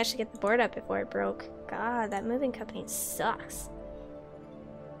thing I managed to get the board up before it broke. God, that moving company sucks.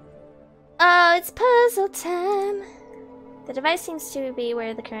 Oh, it's puzzle time. The device seems to be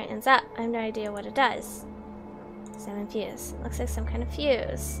where the current ends up. I have no idea what it does. 7 fuse. Looks like some kind of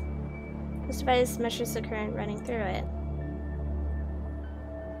fuse. This device measures the current running through it.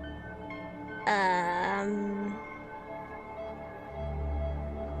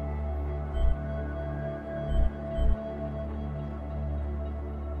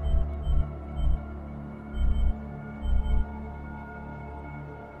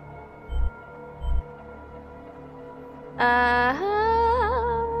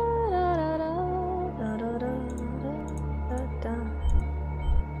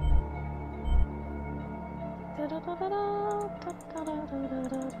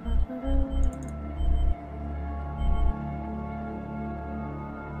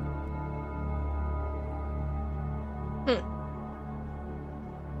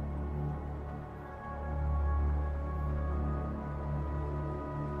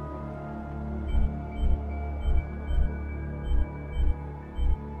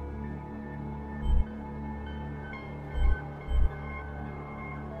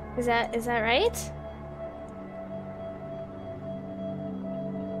 Is that right?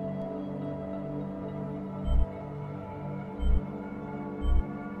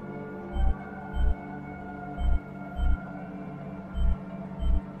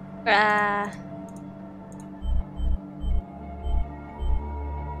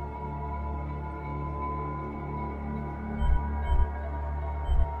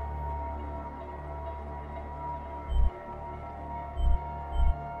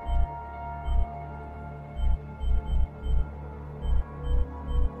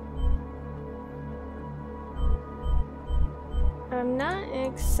 I'm not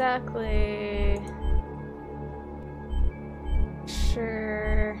exactly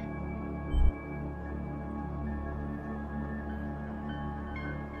sure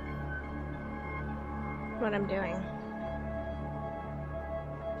what I'm doing.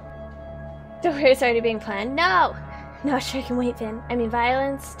 Don't worry, it's already being planned. No! No, sure can wait, Finn. I mean,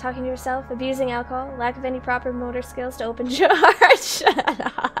 violence, talking to yourself, abusing alcohol, lack of any proper motor skills to open jar. Shut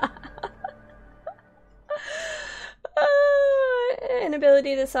up.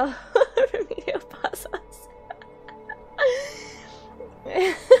 Inability to solve remedial puzzles.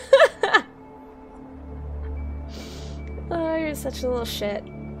 Oh, you're such a little shit.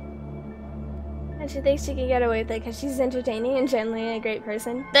 And she thinks she can get away with it because she's entertaining and generally a great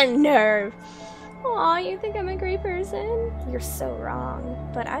person. The nerve! Aw, you think I'm a great person? You're so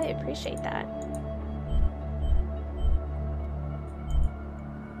wrong, but I appreciate that.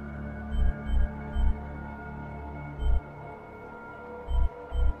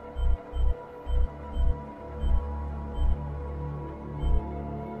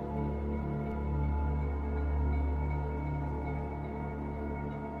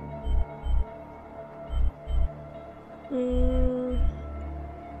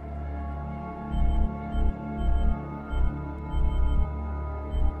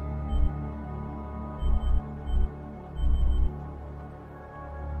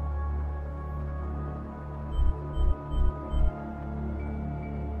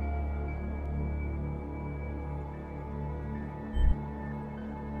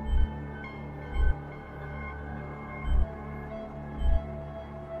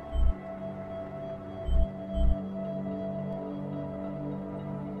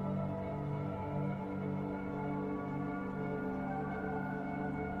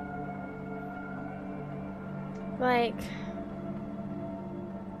 Like,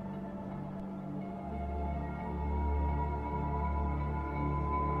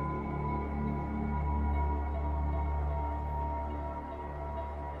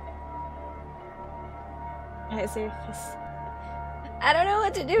 Guys, I don't know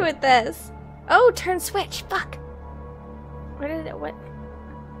what to do with this. Oh, turn switch. Fuck. What did it? What?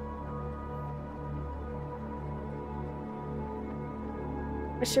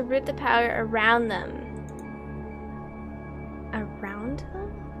 I should route the power around them. Around them?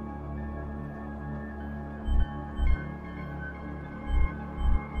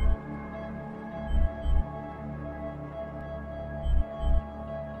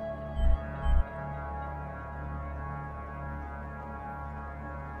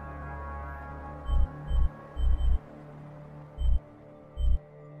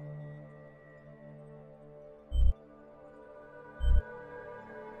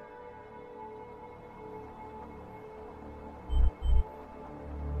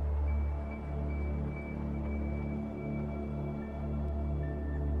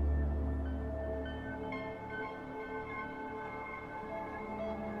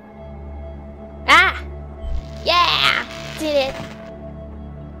 Did it!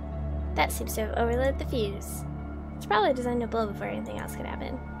 That seems to have overloaded the fuse. It's probably designed to blow before anything else could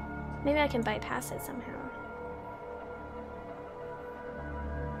happen. Maybe I can bypass it somehow.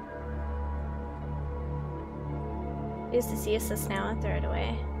 Use this useless now and throw it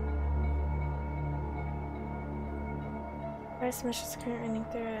away. Why so much is the current running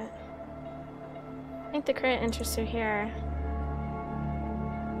through it? I think the current enters through here.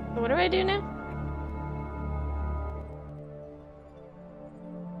 So what do I do now?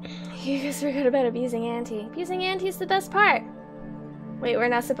 You guys forgot about abusing Auntie. Abusing Auntie's the best part. Wait, we're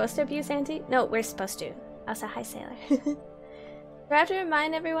not supposed to abuse Auntie? No, we're supposed to. Also, hi, Sailor. Do I have to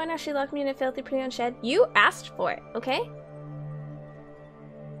remind everyone how she locked me in a filthy pre-owned shed? You asked for it, okay?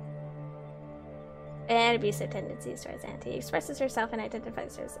 And abusive tendencies towards Auntie. Expresses herself and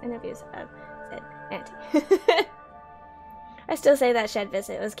identifies her as an abusive of said Auntie. I still say that shed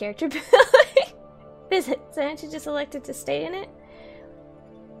visit was character building. Visit. So Auntie just elected to stay in it?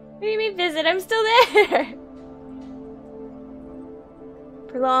 What do you mean visit? I'm still there!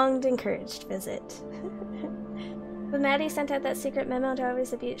 Prolonged, encouraged visit. But Maddie sent out that secret memo to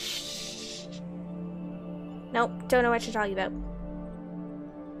always abuse. Shh. Nope, don't know what you're talking about.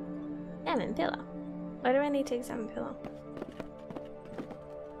 Examine pillow. Why do I need to examine pillow?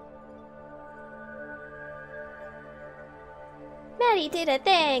 Maddie did a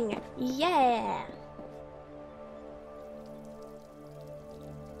thing! Yeah!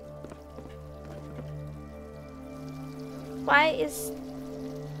 Why is...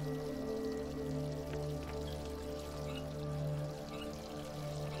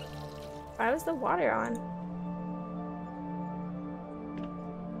 Why was the water on?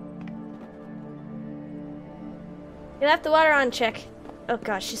 You left the water on, chick. Oh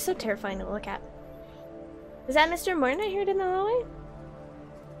gosh, she's so terrifying to look at. Is that Mr. Morton I heard in the hallway?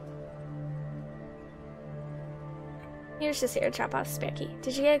 He was just here to drop off spare key.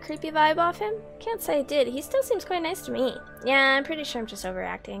 Did you get a creepy vibe off him? Can't say I did. He still seems quite nice to me. Yeah, I'm pretty sure I'm just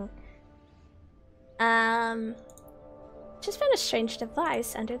overacting. Just found a strange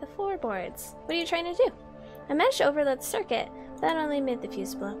device under the floorboards. What are you trying to do? I managed to overload the circuit. That only made the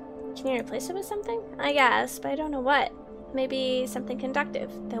fuse blow. Can you replace it with something? I guess, but I don't know what. Maybe something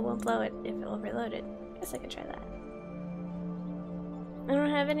conductive that won't blow it if overloaded. Guess I could try that. I don't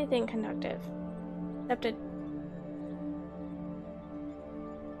have anything conductive. Except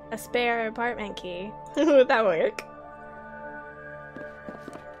a spare apartment key. Would that work?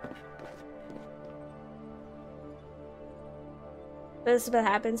 This is what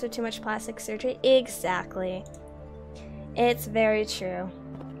happens with too much plastic surgery. Exactly. It's very true.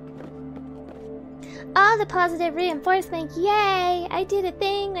 All the positive reinforcement. Yay! I did a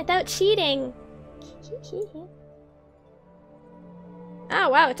thing without cheating. Oh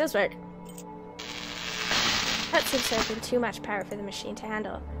wow, it does work. That seems to have been too much power for the machine to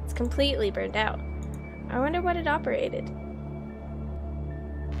handle. It's completely burned out. I wonder what it operated.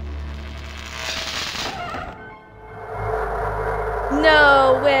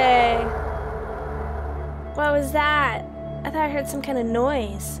 No way! What was that? I thought I heard some kind of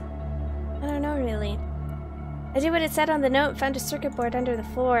noise. I don't know really. I did what it said on the note and found a circuit board under the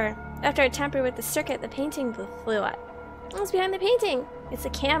floor. After I tampered with the circuit, the painting flew up. What's behind the painting? It's a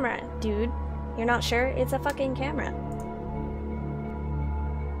camera, dude. You're not sure? It's a fucking camera.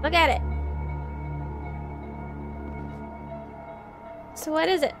 Look at it. So what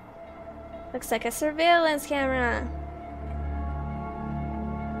is it? Looks like a surveillance camera.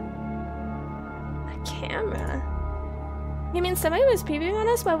 A camera? You mean somebody was peeping on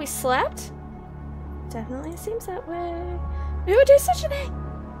us while we slept? Definitely seems that way. Who would do such a thing?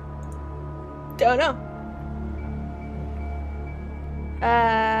 Don't know.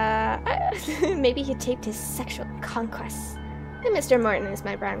 Maybe he taped his sexual conquests. And Mr. Morton is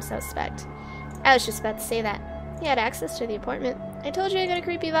my prime suspect. I was just about to say that. He had access to the apartment. I told you I got a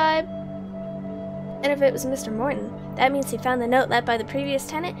creepy vibe. And if it was Mr. Morton, that means he found the note left by the previous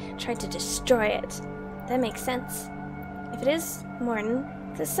tenant and tried to destroy it. That makes sense. If it is Morton,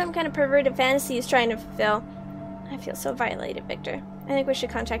 this is some kind of perverted fantasy he's trying to fulfill. I feel so violated, Victor. I think we should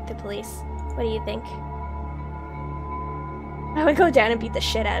contact the police. What do you think? I would go down and beat the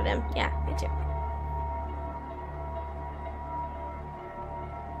shit out of him. Yeah, me too.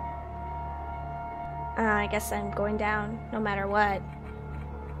 I guess I'm going down no matter what.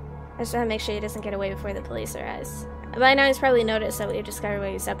 I just want to make sure he doesn't get away before the police arrives. By now he's probably noticed that we've discovered what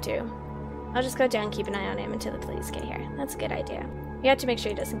he's up to. I'll just go down and keep an eye on him until the police get here. That's a good idea. We have to make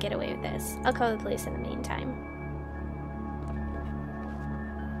sure he doesn't get away with this. I'll call the police in the meantime.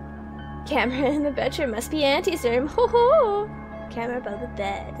 Camera in the bedroom must be Auntie's room. Ho ho! Camera above the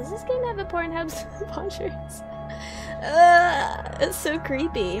bed. Does this game have a Pornhub sponsors? It's so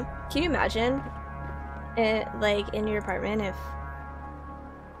creepy. Can you imagine it, like, in your apartment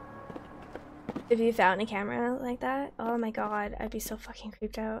if you found a camera like that? Oh my god, I'd be so fucking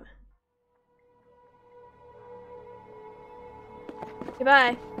creeped out.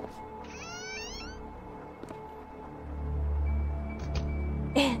 Goodbye.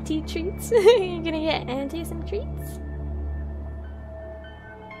 Auntie treats? You're gonna get Auntie some treats?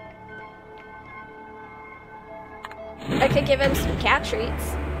 I could give him some cat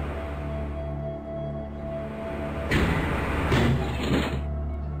treats.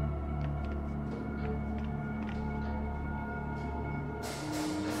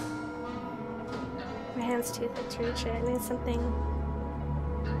 My hand's too thick to reach it. I need something.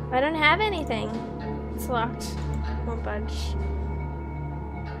 I don't have anything. It's locked. Won't budge.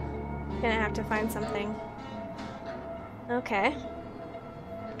 Gonna have to find something. Okay.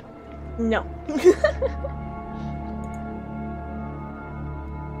 No.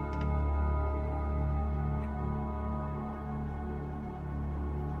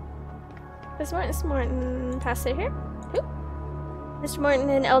 Is Mr. Morton past it here? Oop. Mr. Morton,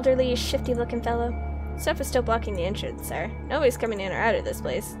 an elderly, shifty-looking fellow. Stuff is still blocking the entrance, sir. Nobody's coming in or out of this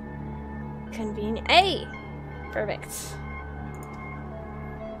place. Convenient. Hey! Perfect.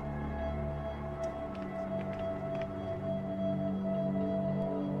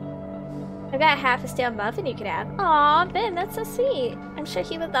 I've got half a stale muffin you could have. Aw, Ben, that's so sweet. I'm sure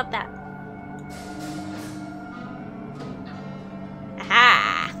he would love that.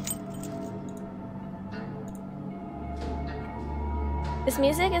 Aha! This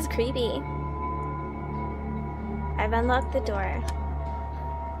music is creepy. I've unlocked the door.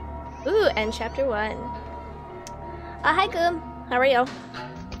 Ooh, end chapter 1. Hi, Goom. How are you?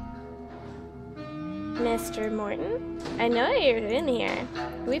 Mr. Morton? I know you're in here.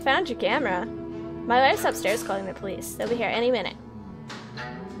 We found your camera. My wife's upstairs calling the police. They'll be here any minute.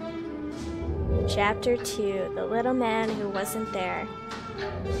 Chapter 2. The Little Man Who Wasn't There.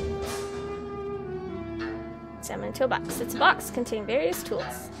 Summon to a box. It's a box containing various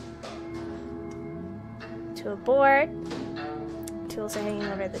tools. To a board. Tools are hanging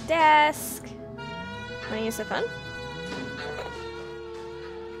over the desk. Wanna use the phone?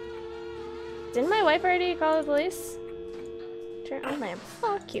 Didn't my wife already call the police? Turn on lamp.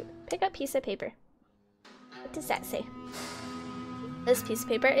 Oh, cute. Pick up piece of paper. What does that say? This piece of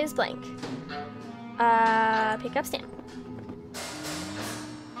paper is blank. Pick up stamp.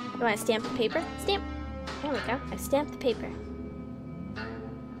 You want to stamp the paper? Stamp. There we go. I stamped the paper.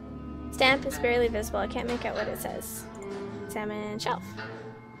 Stamp is barely visible. I can't make out what it says. Examine shelf.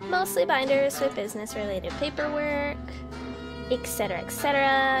 Mostly binders with business-related paperwork, etc.,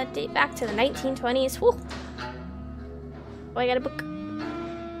 etc. Date back to the 1920s. Whew. Oh, I got a book.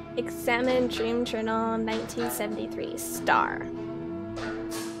 Examine Dream Journal 1973. Star.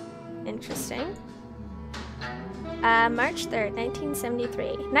 Interesting. March 3rd,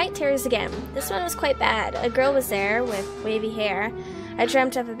 1973. Night terrors again. This one was quite bad. A girl was there with wavy hair. I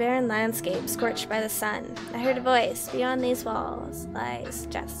dreamt of a barren landscape scorched by the sun. I heard a voice. Beyond these walls lies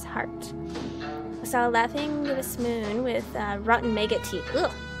Jeff's heart. I saw a laughing gibbous moon with rotten maggot teeth.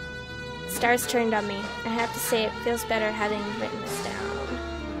 Ugh. Stars turned on me. I have to say it feels better having written this down.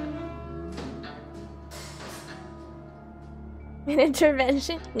 An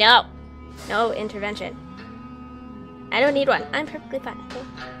intervention? No. No intervention. I don't need one. I'm perfectly fine. Okay.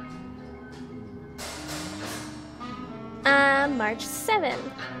 March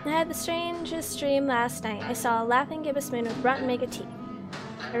 7th. I had the strangest dream last night. I saw a laughing gibbous moon with rotten maggot teeth.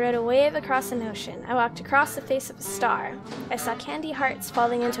 I rode a wave across an ocean. I walked across the face of a star. I saw candy hearts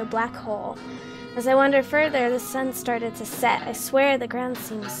falling into a black hole. As I wandered further, the sun started to set. I swear the ground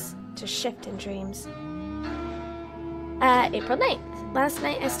seems to shift in dreams. April 9th. Last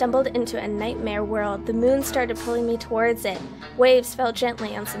night I stumbled into a nightmare world. The moon started pulling me towards it. Waves fell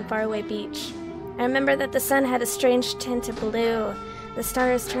gently on some faraway beach. I remember that the sun had a strange tint of blue. The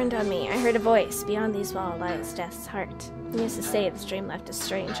stars turned on me. I heard a voice. Beyond these walls lies death's heart. He used to say this dream left a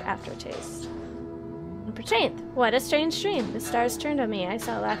strange aftertaste. April 10th. What a strange dream. The stars turned on me. I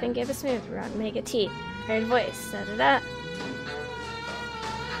saw laughing gave a smooth around Mega T. I heard a voice. Da-da-da.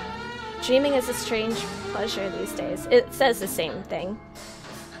 Dreaming is a strange pleasure these days. It says the same thing.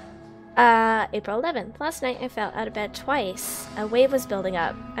 April 11th. Last night I fell out of bed twice. A wave was building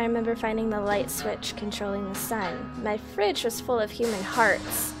up. I remember finding the light switch controlling the sun. My fridge was full of human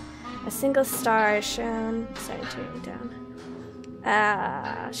hearts. A single star shone. Sorry, turning down.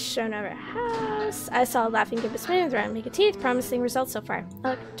 Shone over a house. I saw a laughing give a smooth around Mega Teeth, promising results so far. I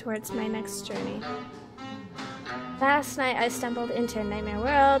look towards my next journey. Last night I stumbled into a nightmare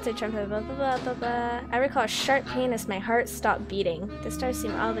world. I jumped blah blah blah blah blah. I recall a sharp pain as my heart stopped beating. The stars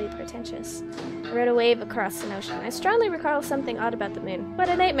seemed oddly pretentious. I rode a wave across an ocean. I strongly recall something odd about the moon. What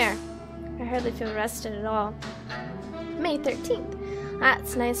a nightmare! I hardly feel rested at all. May 13th.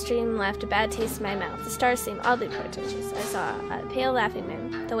 That's nice dream left a bad taste in my mouth. The stars seemed oddly pretentious. I saw a pale laughing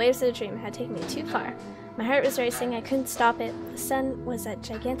moon. The waves of the dream had taken me too far. My heart was racing. I couldn't stop it. The sun was a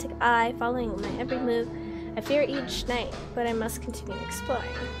gigantic eye following my every move. I fear each night, but I must continue exploring.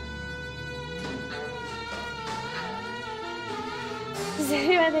 Does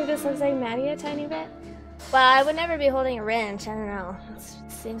anyone think this looks like Maddie a tiny bit? Well, I would never be holding a wrench. I don't know. It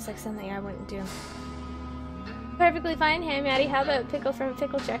seems like something I wouldn't do. Perfectly fine. Hey, Maddie, how about pickle from a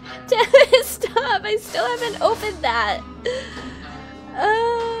pickle jar? Damn it, stop! I still haven't opened that.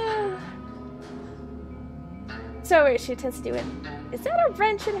 So weird. She tends to do it. Is that a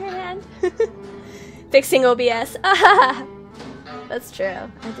wrench in her hand? Fixing OBS. That's true.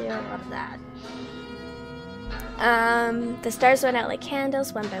 I do a lot of that. The stars went out like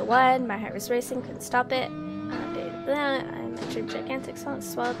candles, one by one. My heart was racing, couldn't stop it. I entered gigantic song,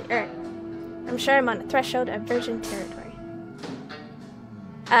 swallowed the earth. I'm sure I'm on a threshold of virgin territory.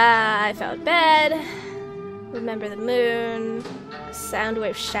 I fell in bed. Remember the moon. A sound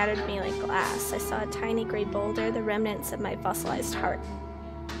wave shattered me like glass. I saw a tiny gray boulder, the remnants of my fossilized heart.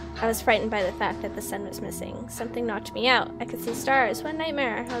 I was frightened by the fact that the sun was missing. Something knocked me out. I could see stars. What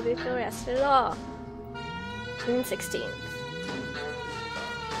nightmare. How do you feel rested at all? June 16th.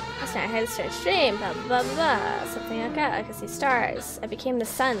 Last night I had a strange dream. Blah, blah, blah, blah. Something like that. I could see stars. I became the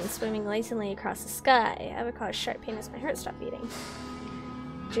sun, swimming lazily across the sky. I would cause a sharp pain as my heart stopped beating.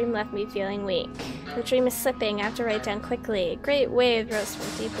 The dream left me feeling weak. The dream is slipping. I have to write down quickly. A great wave rose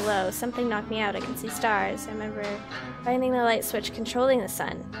from deep below. Something knocked me out. I can see stars. I remember finding the light switch controlling the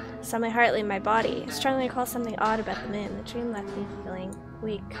sun. I saw my heart leave my body. I strongly recall something odd about the moon. The dream left me feeling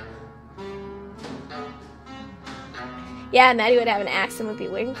weak. Yeah, Maddie would have an axe and would be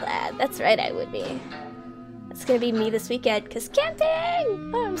wing clad. That's right, I would be. That's gonna be me this weekend, because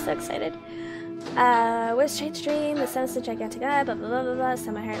camping! Oh, I'm so excited. What a strange dream. The sun is a gigantic eye, blah blah blah blah blah.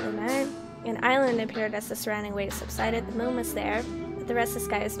 Saw my heart leave my arm. An island appeared as the surrounding waves subsided. The moon was there, but the rest of the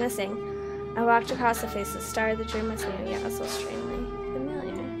sky was missing. I walked across the face of the star. The dream was new, yet also strangely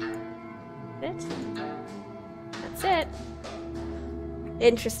familiar. That's it? That's it.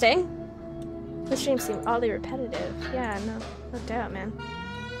 Interesting. This dream seemed oddly repetitive. Yeah, no doubt, man.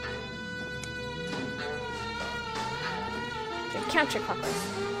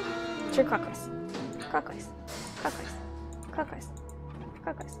 Counterclockwise. Turn clockwise. Clockwise. Clockwise. Clockwise.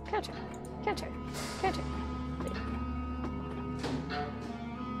 Clockwise. Counter. Counter. Counter.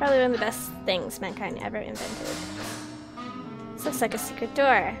 Probably one of the best things mankind ever invented. This looks like a secret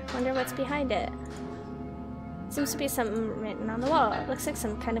door. Wonder what's behind it. Seems to be something written on the wall. It looks like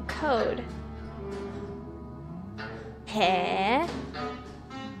some kind of code. Hey.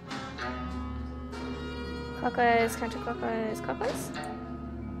 Clockwise, counterclockwise, clockwise.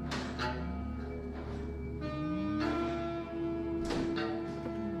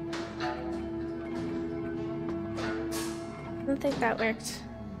 I don't think that worked.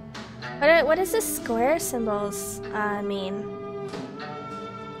 What does this square symbols mean?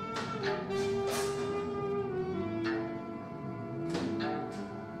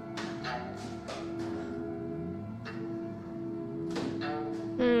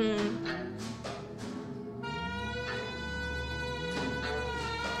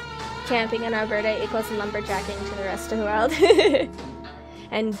 Camping in Alberta equals lumberjacking to the rest of the world.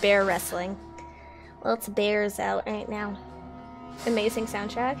 And bear wrestling. Well, it's bears out right now. Amazing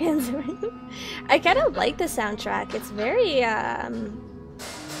soundtrack. I kind of like the soundtrack. It's very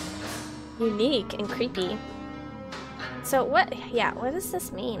unique and creepy. So what does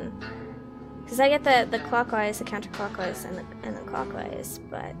this mean? Because I get the clockwise, the counterclockwise, and the clockwise,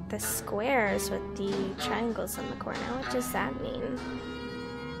 but the squares with the triangles in the corner, what does that mean?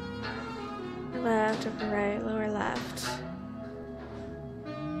 Left, upper right, lower left.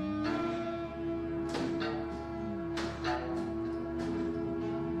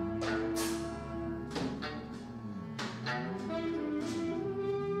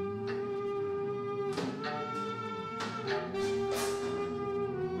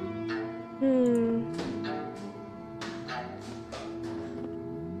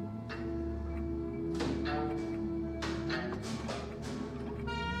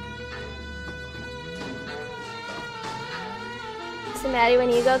 So Maddie, when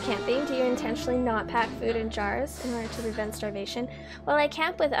you go camping, do you intentionally not pack food in jars in order to prevent starvation? Well, I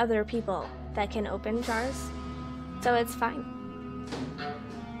camp with other people that can open jars, so it's fine.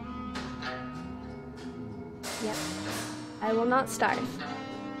 Yep. I will not starve.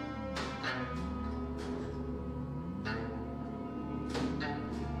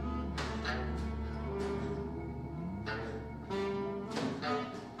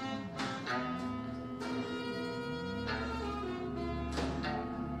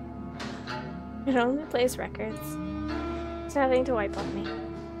 It only plays records. There's nothing to wipe off me.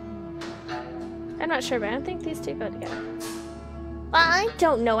 I'm not sure, but I don't think these two go together. Well, I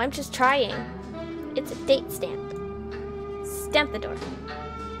don't know, I'm just trying. It's a date stamp. Stamp the door.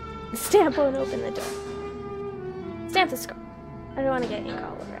 The stamp won't open the door. Stamp the scroll. I don't want to get ink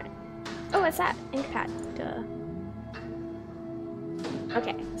all over it. Oh, what's that? Ink pad. Duh.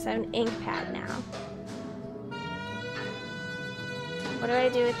 Okay, so I have an ink pad now. What do I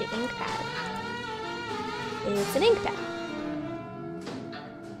do with the ink pad? It's an ink pad.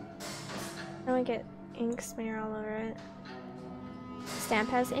 I don't get ink smear all over it. Stamp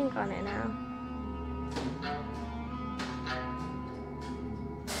has ink on it now.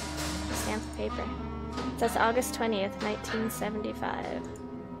 Stamp the paper. It says August 20th, 1975.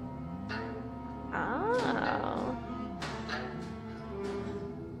 Oh.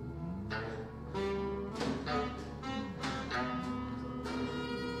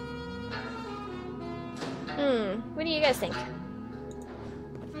 What do you guys think?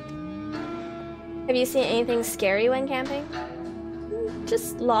 Have you seen anything scary when camping?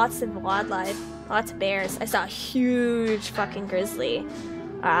 Just lots of wildlife, lots of bears. I saw a huge fucking grizzly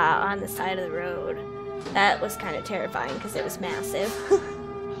on the side of the road. That was kind of terrifying because it was massive.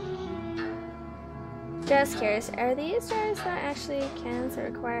 Just curious, are these jars not actually cans that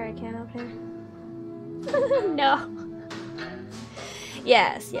require a can opener? No.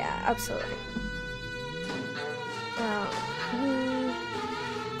 Yes, yeah, absolutely.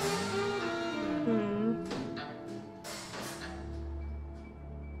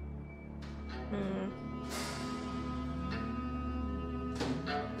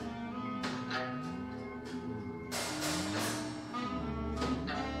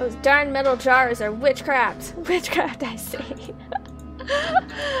 Those darn metal jars are witchcraft. Witchcraft, I say.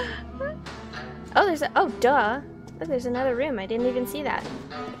 Oh, there's a. Oh, duh. Look, there's another room. I didn't even see that.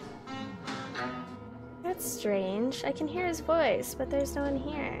 That's strange. I can hear his voice, but there's no one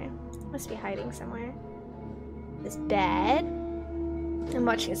here. Must be hiding somewhere. His bed. I'm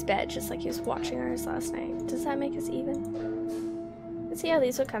watching his bed just like he was watching ours last night. Does that make us even? Let's see how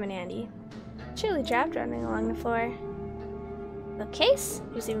these will come in handy. Chilly draft running along the floor. Bookcase.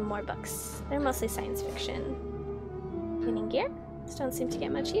 There's even more books. They're mostly science fiction. Cleaning gear. These don't seem to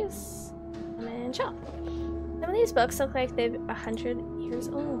get much use. And shelf. Some of these books look like they're 100 years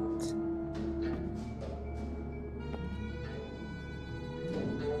old.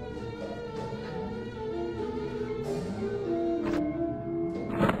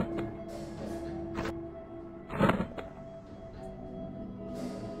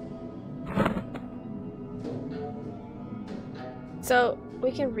 So,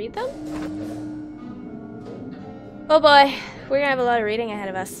 we can read them? Oh boy, we're gonna have a lot of reading ahead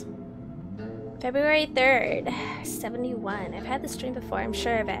of us. February 3rd, 71. I've had this dream before, I'm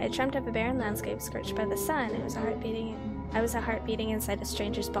sure of it. I dreamt of a barren landscape scorched by the sun. I was a heart beating inside a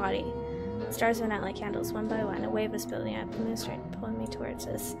stranger's body. The stars went out like candles, one by one. A wave was building up. The moon started pulling me towards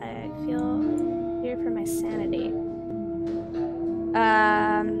us. I feel fear for my sanity.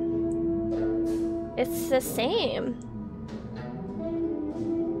 It's the same.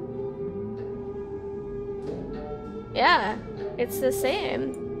 Yeah, it's the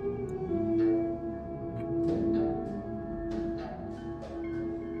same.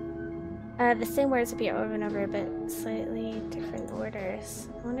 The same words appear over and over, but slightly different orders.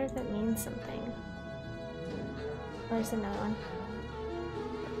 I wonder if that means something. Oh, there's another one.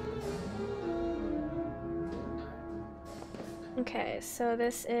 Okay, so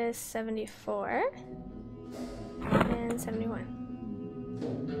this is 74 and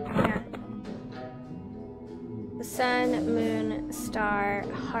 71. Yeah. The sun, moon, star,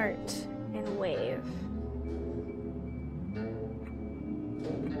 heart, and wave.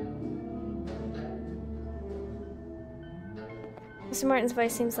 Mr. Martin's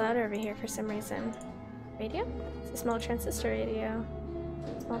voice seems louder over here for some reason. Radio? It's a small transistor radio.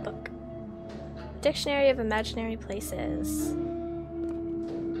 Small book. Dictionary of Imaginary Places.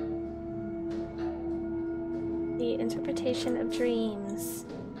 The Interpretation of Dreams.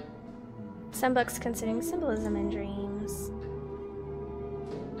 Some books considering symbolism in dreams.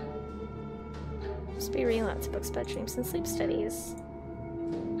 Must be reading lots of books about dreams and sleep studies.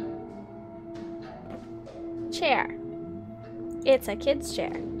 Chair. It's a kid's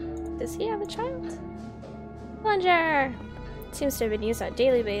chair. Does he have a child? Plunger! Seems to have been used on a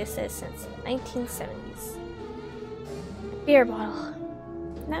daily basis since the 1970s. Beer bottle.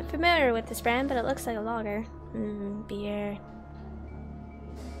 Not familiar with this brand, but it looks like a lager. Beer.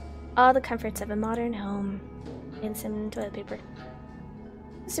 All the comforts of a modern home. And some toilet paper.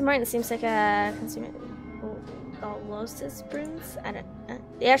 Mr. Martin seems like a consumer who loves his brooms. I don't know.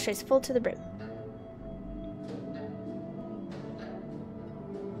 The ashtray's full to the brim.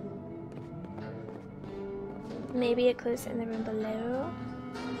 Maybe it clues in the room below.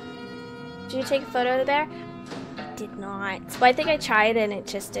 Did you take a photo of the bear? I did not. Well, I think I tried and it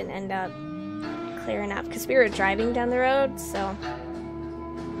just didn't end up clear enough because we were driving down the road, so.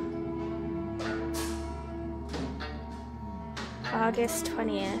 August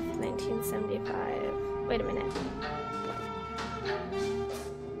 20th, 1975. Wait a minute.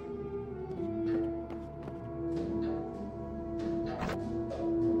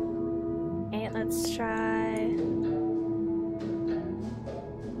 Okay, let's try.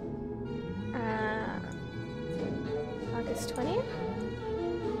 August 20th?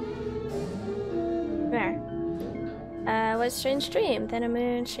 Where? What a strange dream. Then a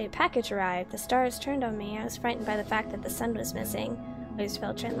moon-shaped package arrived. The stars turned on me. I was frightened by the fact that the sun was missing. Waves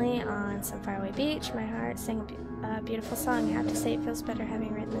fell gently on some faraway beach. My heart sang a beautiful song. I have to say it feels better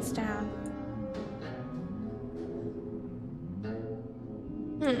having written this down.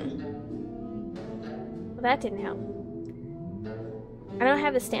 Well, that didn't help. I don't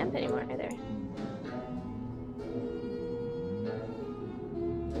have the stamp anymore either.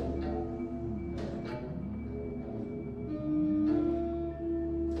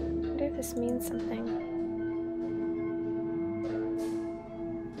 I wonder if this means something.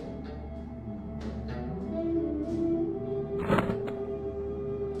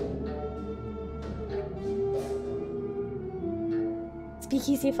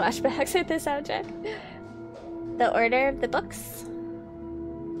 Speakeasy flashbacks with the soundtrack. The order of the books.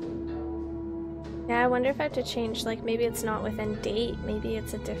 Yeah, I wonder if I have to change, like maybe it's not within date, maybe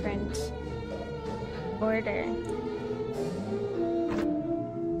it's a different order.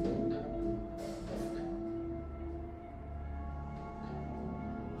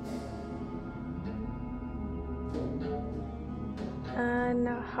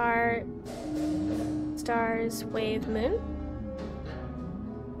 Heart, stars, wave, moon.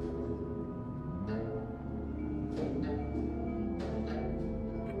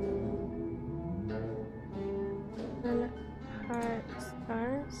 Heart,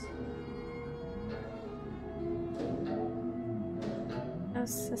 stars.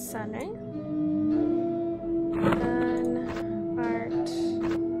 That's the sun, right? Sun, heart,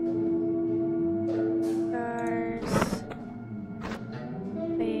 stars,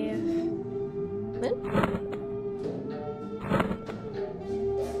 wave, moon.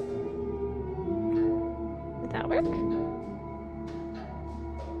 Did that work?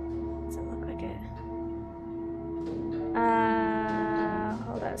 Doesn't look like it.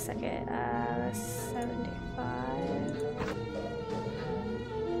 Hold on a second. 75.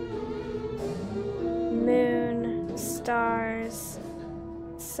 Moon, stars,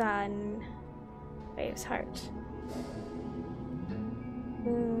 sun, waves, heart.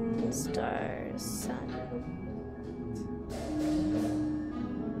 Moon, stars, sun.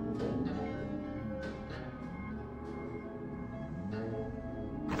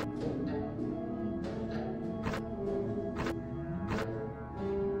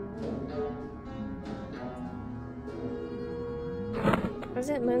 Was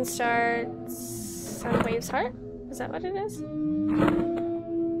it moon, star, sun, waves, heart? Is that what it is?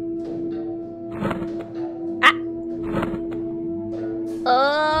 Ah!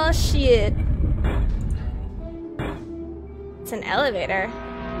 Oh shit! It's an elevator.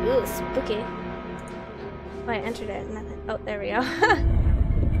 Ooh, spooky. Oh, I entered it. Nothing. Oh, there we go.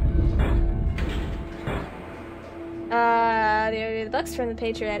 The bucks from the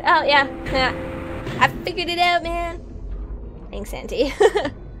Patriot. Oh, yeah. Yeah. I figured it out, man. Thanks, Auntie.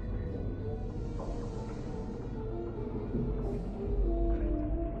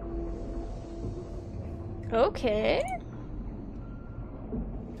 Okay.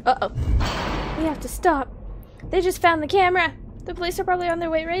 Uh-oh. We have to stop. They just found the camera. The police are probably on their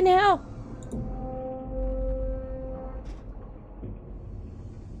way right now.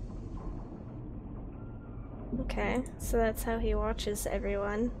 Okay, so that's how he watches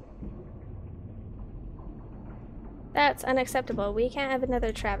everyone. That's unacceptable. We can't have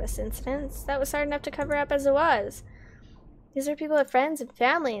another Travis incident. That was hard enough to cover up as it was. These are people with friends and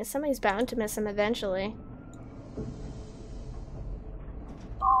family, and somebody's bound to miss them eventually.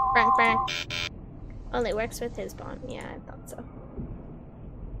 Frank, Frank. Only works with his bomb. Yeah, I thought so.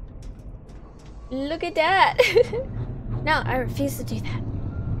 Look at that! No, I refuse to do that.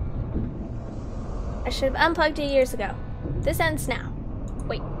 I should have unplugged you years ago. This ends now.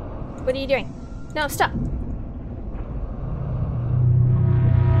 Wait, what are you doing? No, stop!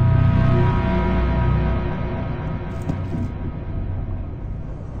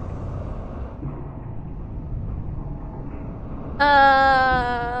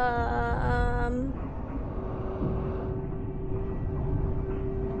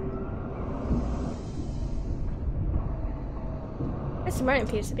 Mr. Martin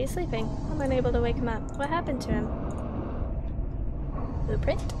appears to be sleeping. I'm unable to wake him up. What happened to him?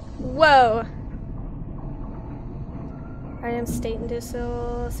 Blueprint? Whoa! Item state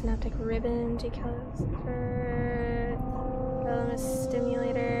inducible, synaptic ribbon, decals for thalamus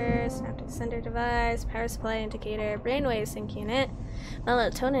stimulator, synaptic sender device, power supply indicator, brainwave sync unit,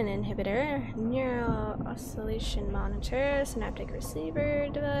 melatonin inhibitor, neural oscillation monitor, synaptic receiver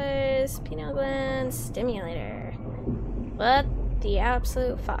device, pineal gland stimulator. What the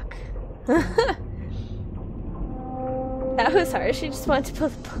absolute fuck? That was harsh. She just wanted to pull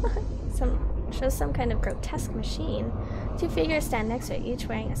the plug. Shows some kind of grotesque machine. Two figures stand next to it, each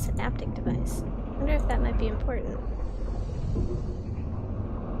wearing a synaptic device. I wonder if that might be important.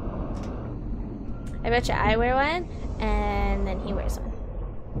 I bet you I wear one, and then he wears one.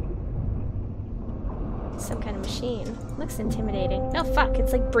 Some kind of machine. Looks intimidating. No, fuck,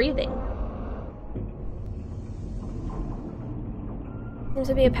 it's like breathing. Seems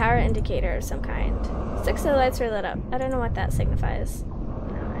to be a power indicator of some kind. 6 of the lights are lit up. I don't know what that signifies.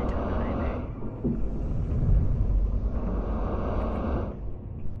 No, I don't know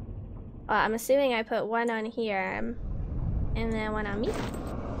either. I'm assuming I put one on here, and then one on me.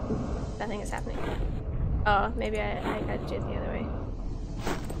 Nothing is happening. Oh, maybe I gotta do it the other way.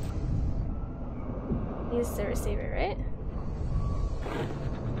 Use the receiver, right?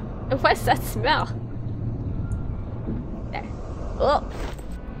 What's that smell? There. Oh!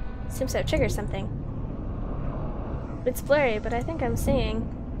 Seems to have triggered something. It's blurry, but I think I'm seeing.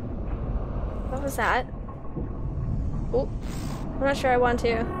 What was that? Oh. I'm not sure I want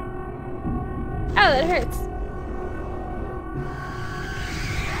to. Oh, that hurts!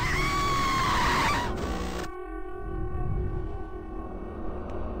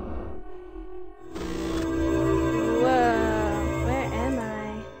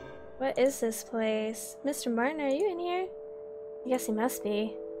 What is this place? Mr. Martin, are you in here? I guess he must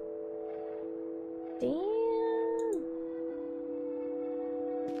be. Damn.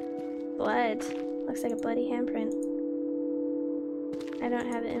 Blood. Looks like a bloody handprint. I don't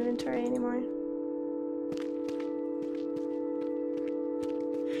have an inventory anymore.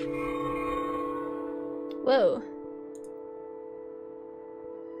 Whoa.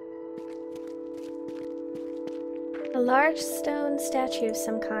 A large stone statue of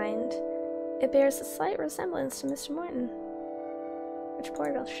some kind. It bears a slight resemblance to Mr. Morton. Which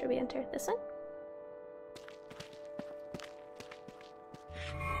portal should we enter? This one?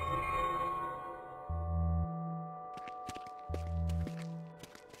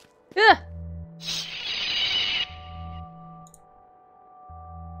 Ugh!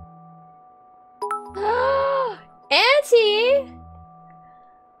 Auntie!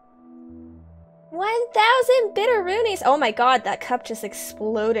 1,000 bitteroonies! Oh my god, that cup just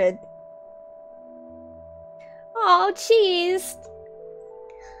exploded. Oh, cheese!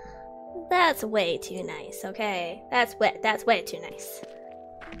 That's way too nice, okay? That's way too nice.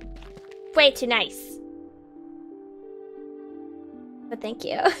 Way too nice. But thank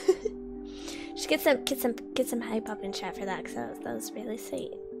you. Just get some hype up in chat for that, cause that was really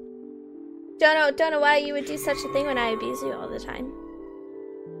sweet. Don't know why you would do such a thing when I abuse you all the time.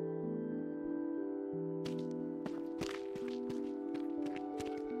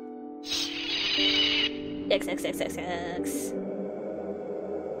 X.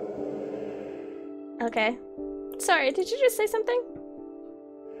 Okay. Sorry, did you just say something?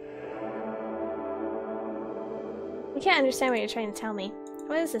 I can't understand what you're trying to tell me.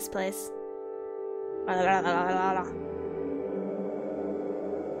 What is this place?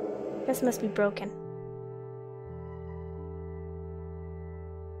 Guess it must be broken.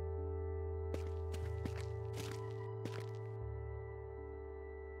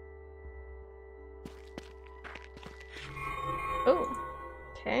 Oh,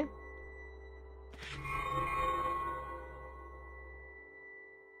 okay.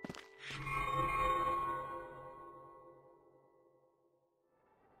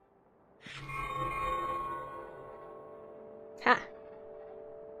 Ha.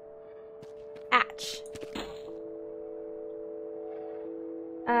 Atch.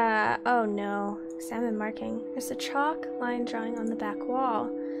 Oh no. Salmon marking. There's a chalk line drawing on the back wall.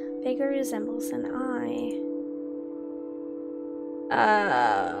 Vaguely resembles an eye.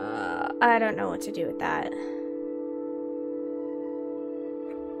 I don't know what to do with that.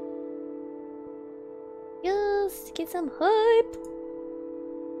 Yes, get some hype.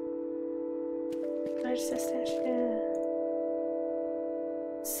 Large distance, yeah.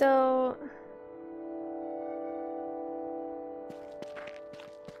 So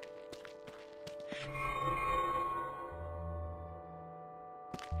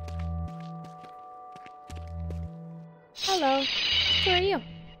hello. Who are you?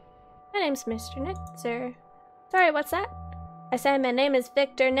 My name's Mr. Netzer. Sorry, what's that? I said my name is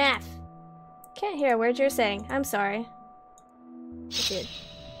Victor Neff. Can't hear a word you're saying. I'm sorry. Dude.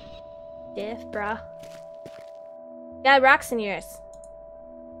 Diff, bruh. Got rocks in yours.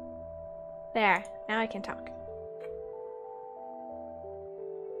 There. Now I can talk.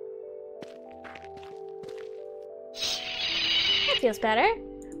 That feels better.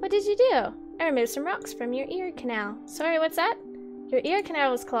 What did you do? I removed some rocks from your ear canal. Sorry, what's that? Your ear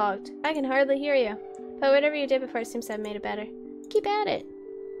canal was clogged. I can hardly hear you. But whatever you did before seems to have made it better. Keep at it.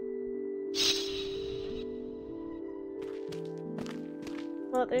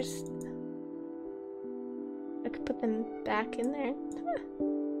 Well, there's... I could put them back in there. Huh.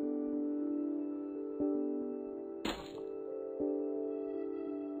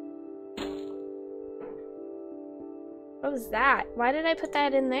 What was that? Why did I put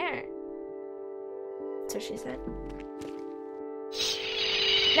that in there? That's what she said.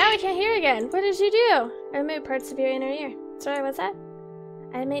 Now I can't hear again. What did you do? I removed parts of your inner ear. Sorry, what's that?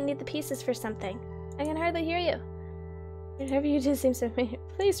 I may need the pieces for something. I can hardly hear you. Whatever you did seems to have made it.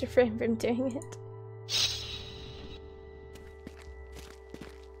 Please refrain from doing it.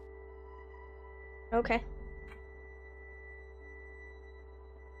 Okay.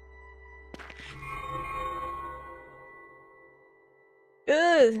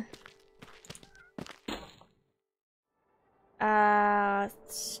 Ugh.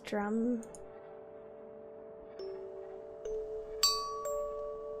 Strum.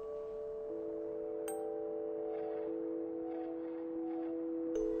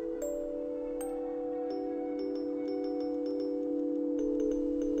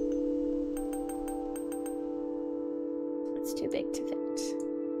 It's too big to fit.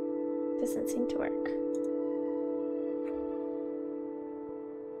 Doesn't seem to work.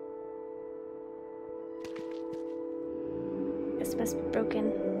 This must be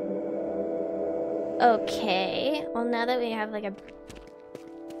broken. Okay. Well, now that we have like a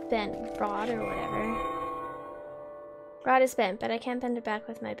bent rod or whatever. Rod is bent, but I can't bend it back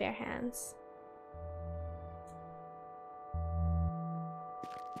with my bare hands.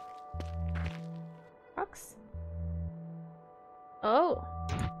 Rocks? Oh.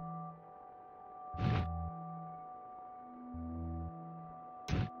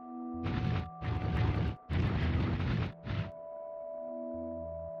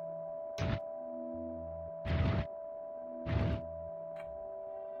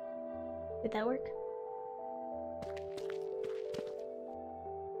 Did that work?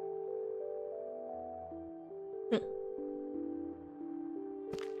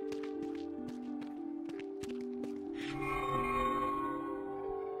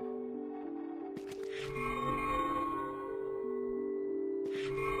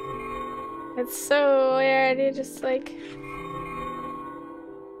 It's so weird, you just like...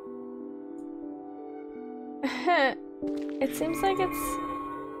 It seems like it's...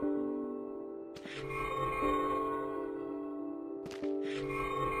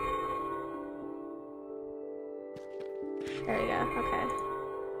 There we go, okay.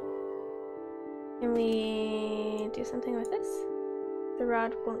 Can we do something with this? The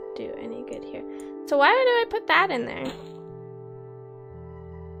rod won't do any good here. So why do I put that in there?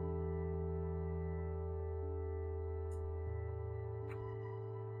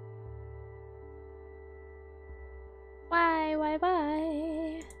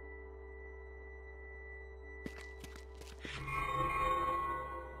 Why?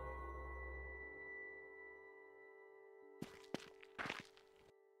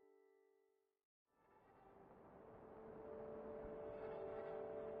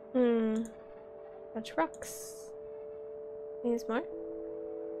 Bunch of rocks. There's more.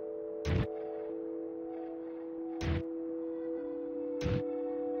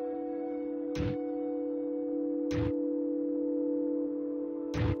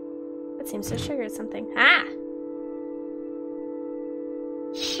 That seems to trigger something. Ah!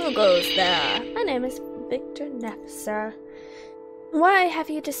 Who goes there? My name is Victor Neff, sir. Why have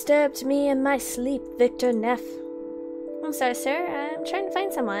you disturbed me in my sleep, Victor Neff? I'm sorry, sir. I'm trying to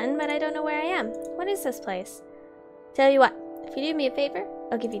find someone, but I don't know where I am. What is this place? Tell you what, if you do me a favor,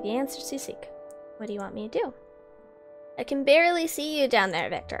 I'll give you the answers you seek. What do you want me to do? I can barely see you down there,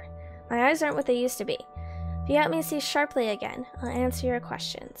 Victor. My eyes aren't what they used to be. If you help me see sharply again, I'll answer your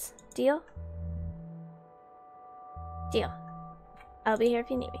questions. Deal? Deal. I'll be here if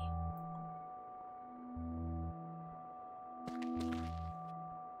you need me.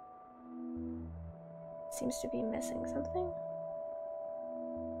 Seems to be missing something.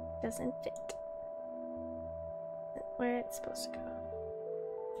 Doesn't fit where it's supposed to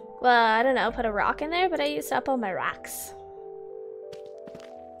go. Well, I don't know, put a rock in there, but I used up all my rocks.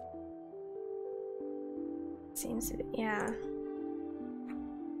 Seems to be, yeah.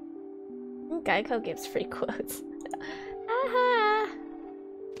 Geico gives free quotes. Aha!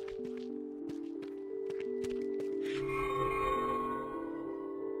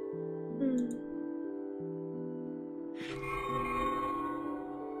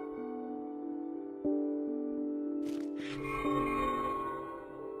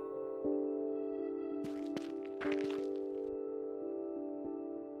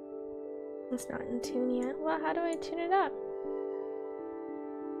 It's not in tune yet. Well, how do I tune it up?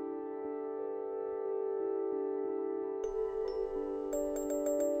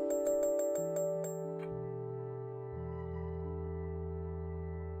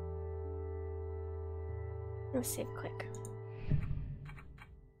 Let's save quick.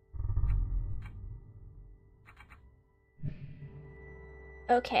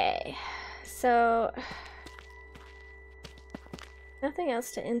 Okay, so nothing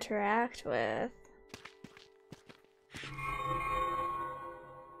else to interact with.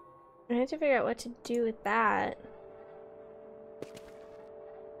 I have to figure out what to do with that.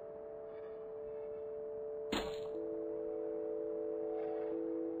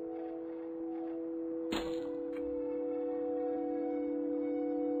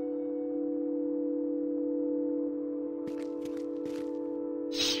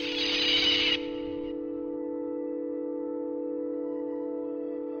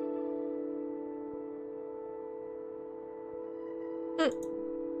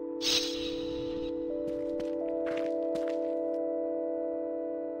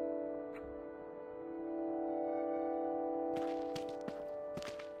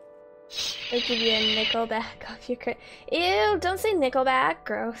 I'll give you a nickel back off your credit. Ew, don't say nickelback.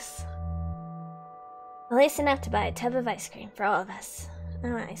 Gross. At least enough to buy a tub of ice cream for all of us.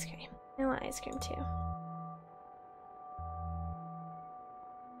 I want ice cream. I want ice cream too.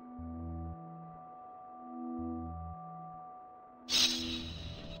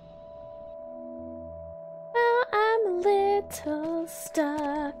 Well, I'm a little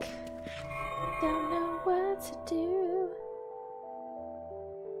stuck. Don't know what to do.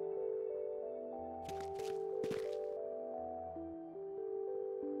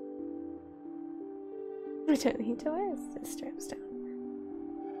 I don't need to wear this strapstone.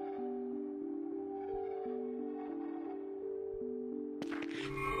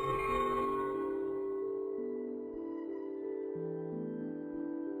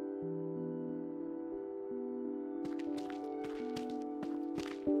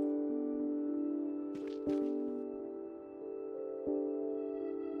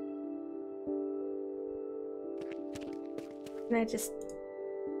 And I just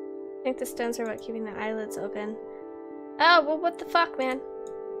think the stones are what keeping the eyelids open. Oh, well, what the fuck, man?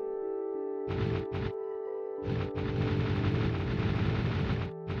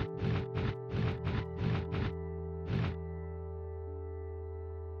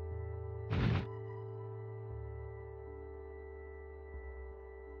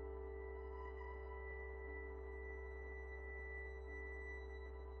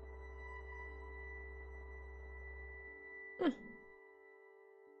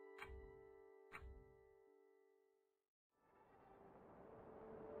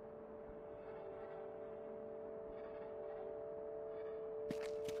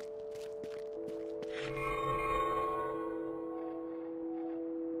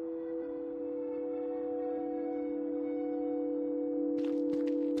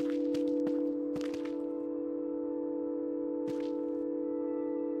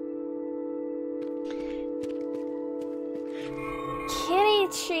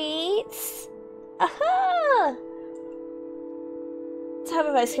 Aha! Top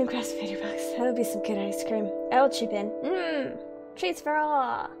of ice cream across the fader box. That would be some good ice cream. I will chip in. Mmm. Treats for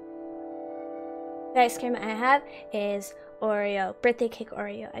all. The ice cream I have is Oreo. Birthday cake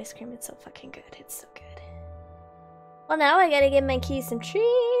Oreo ice cream. It's so fucking good. It's so good. Well, now I gotta give my keys some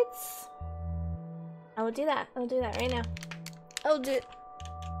treats. I will do that. I'll do that right now. I'll do it.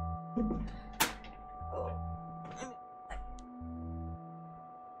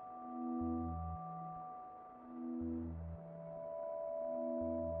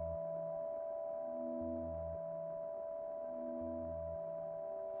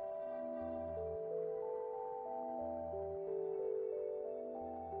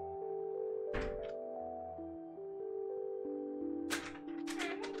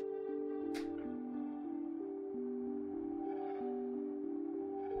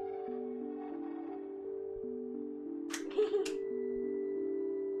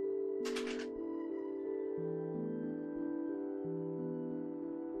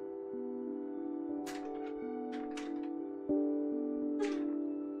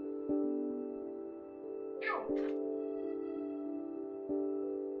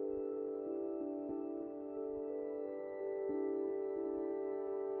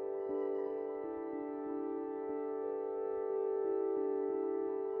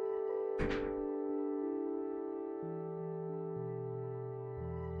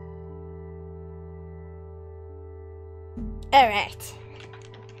 Alright.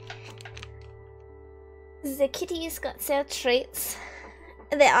 The kitties got their treats.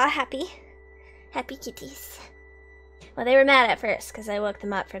 They are happy. Happy kitties. Well, they were mad at first because I woke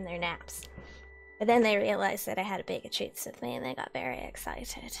them up from their naps. But then they realized that I had a bag of treats with me and they got very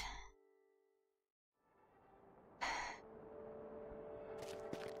excited.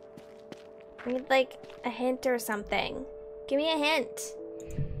 I need like a hint or something. Give me a hint.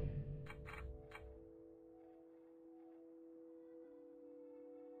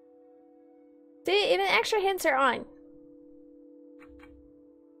 See, even extra hints are on.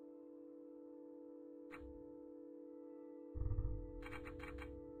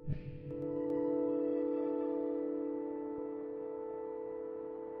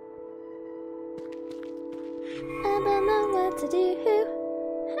 I don't know what to do.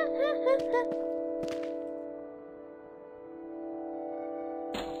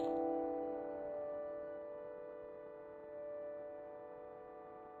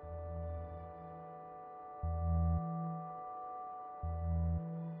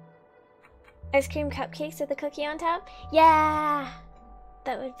 Ice cream cupcakes with a cookie on top? Yeah!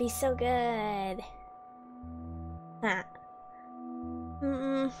 That would be so good. Huh.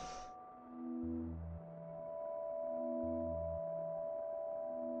 Mm-mm.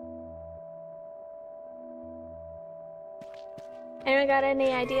 Anyone got any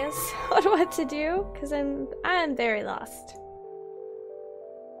ideas on what to do? Because I'm very lost.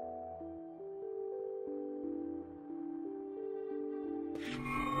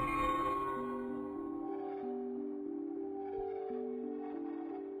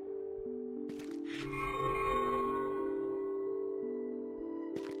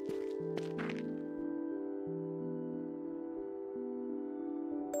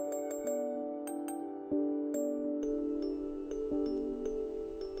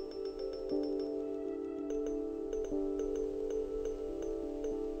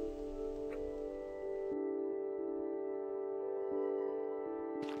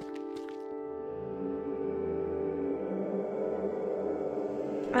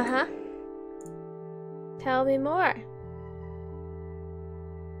 Uh-huh. Tell me more.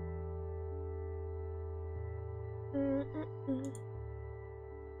 Mm-mm-mm.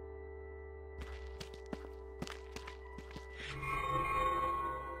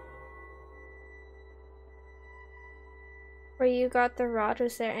 Where you got the rod,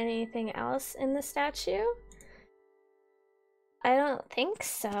 was there anything else in the statue? I don't think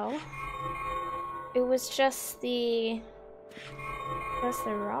so. It was just the... What's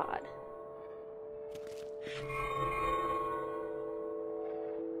the rod?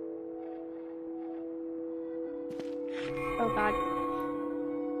 Oh god.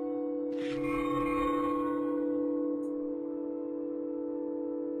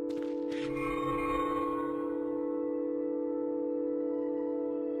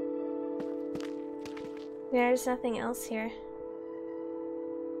 There's nothing else here.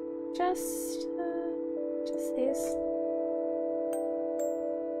 Just these.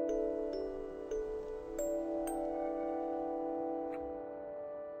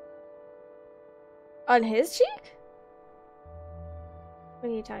 On his cheek? What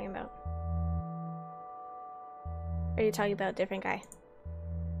are you talking about? Are you talking about a different guy?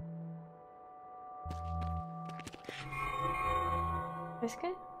 This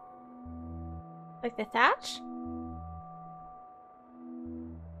guy? Like the thatch?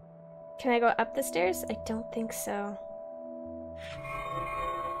 Can I go up the stairs? I don't think so.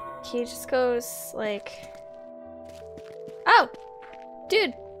 He just goes like... Oh!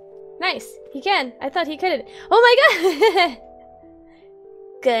 Dude! Nice! He can! I thought he couldn't. Oh my god!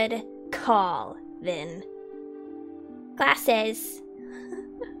 Good call, Vin. Glasses.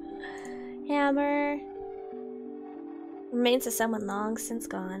 Hammer. Remains of someone long since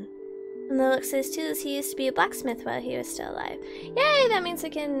gone. And the looks of his tools, he used to be a blacksmith while he was still alive. Yay! That means I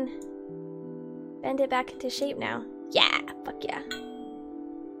can bend it back into shape now. Yeah! Fuck yeah.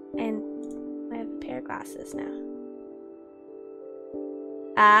 And I have a pair of glasses now.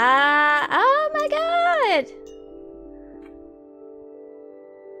 Ah! Oh my god!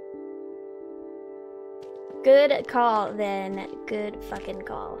 Good call, then. Good fucking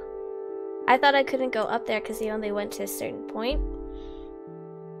call. I thought I couldn't go up there because he only went to a certain point.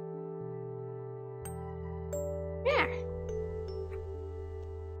 Yeah.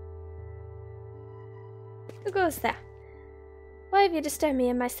 Who goes there? Why have you disturbed me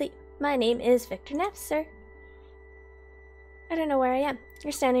in my sleep? My name is Victor Neff, sir. I don't know where I am.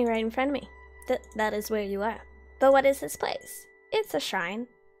 You're standing right in front of me. That is where you are. But what is this place? It's a shrine.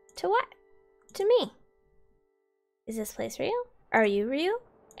 To what? To me. Is this place real? Are you real?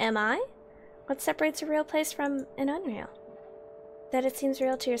 Am I? What separates a real place from an unreal? That it seems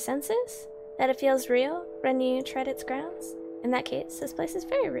real to your senses? That it feels real when you tread its grounds? In that case, this place is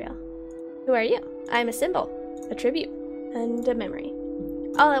very real. Who are you? I'm a symbol, a tribute, and a memory.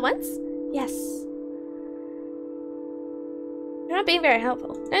 All at once? Yes. You're not being very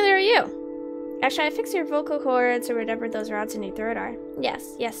helpful. Neither are you. Actually, I fixed your vocal cords or whatever those rods in your throat are.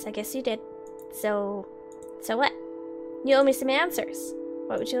 Yes, I guess you did. So what? You owe me some answers.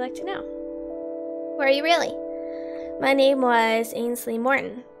 What would you like to know? Who are you really? My name was Ainsley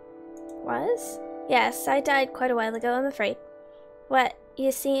Morton. Was? Yes, I died quite a while ago, I'm afraid. What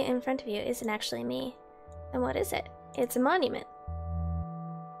you see in front of you isn't actually me. And what is it? It's a monument.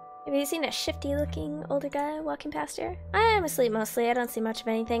 Have you seen a shifty-looking older guy walking past here? I am asleep mostly, I don't see much of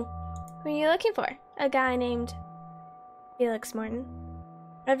anything. Who are you looking for? A guy named Felix Morton.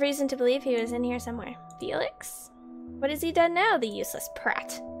 I have reason to believe he was in here somewhere. Felix? What has he done now, the useless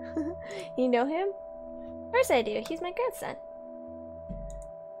prat? You know him? Of course I do. He's my grandson.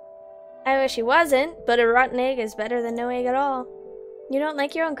 I wish he wasn't, but a rotten egg is better than no egg at all. You don't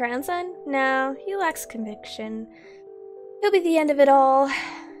like your own grandson? No, he lacks conviction. He'll be the end of it all.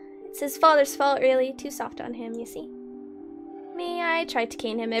 It's his father's fault, really. Too soft on him, you see. Me, I tried to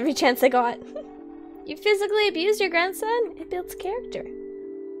cane him every chance I got. You physically abused your grandson? It builds character.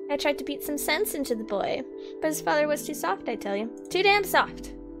 I tried to beat some sense into the boy, but his father was too soft, I tell you. Too damn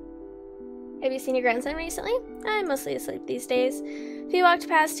soft. Have you seen your grandson recently? I'm mostly asleep these days. If he walked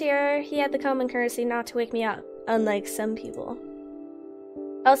past here, he had the common courtesy not to wake me up, unlike some people.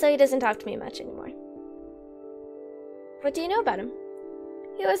 Also, he doesn't talk to me much anymore. What do you know about him?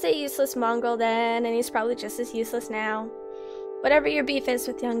 He was a useless mongrel then, and he's probably just as useless now. Whatever your beef is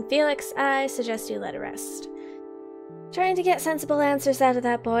with young Felix, I suggest you let it rest. Trying to get sensible answers out of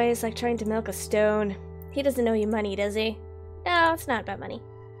that boy is like trying to milk a stone. He doesn't owe you money, does he? No, it's not about money.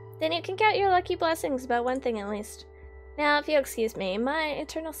 Then you can count your lucky blessings about one thing at least. Now, if you'll excuse me, my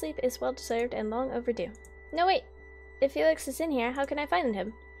eternal sleep is well-deserved and long overdue. No, wait. If Felix is in here, how can I find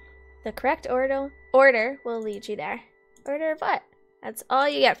him? The correct order will lead you there. Order of what? That's all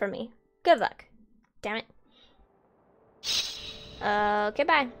you get from me. Good luck. Damn it. Okay,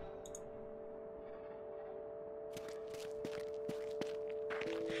 bye.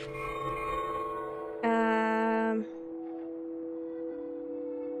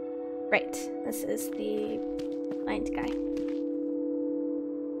 Right. This is the blind guy.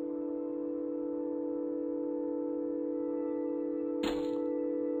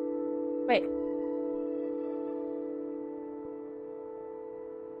 Wait.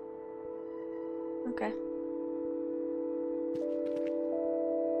 Okay.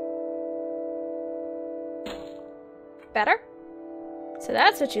 Better? So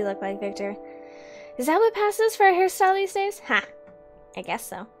that's what you look like, Victor. Is that what passes for a hairstyle these days? Ha! I guess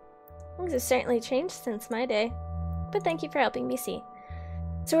so. Things have certainly changed since my day. But thank you for helping me see.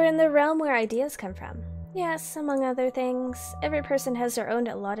 So we're in the realm where ideas come from. Yes, among other things, every person has their own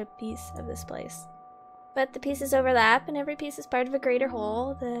allotted piece of this place. But the pieces overlap, and every piece is part of a greater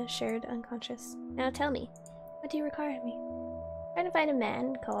whole, the shared unconscious. Now tell me, what do you require of me? I'm trying to find a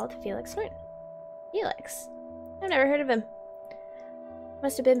man called Felix Morton. Felix? I've never heard of him.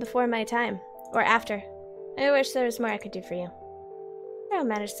 Must have been before my time. Or after. I wish there was more I could do for you. I'll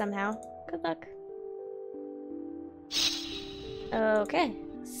manage somehow. Good luck. Okay,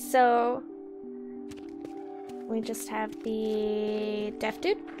 so we just have the deaf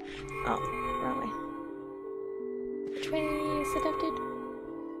dude. Oh, wrong way. Which way is the deaf dude?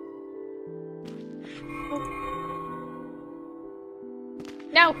 Oh.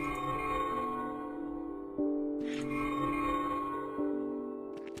 No!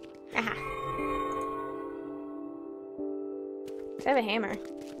 Aha. I have a hammer.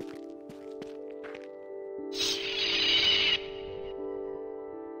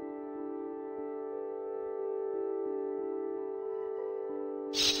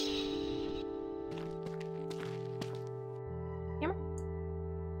 Hammer?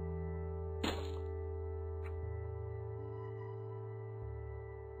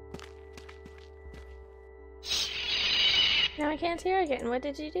 Now I can't hear again. What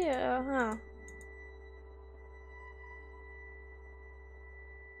did you do? Oh.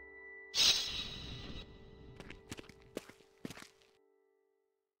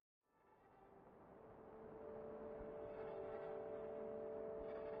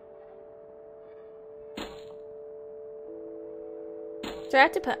 Do I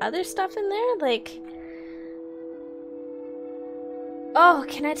have to put other stuff in there? Like... Oh,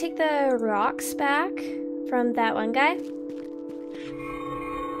 can I take the rocks back from that one guy?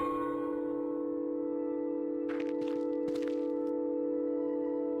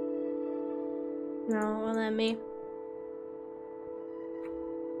 No, it won't let me.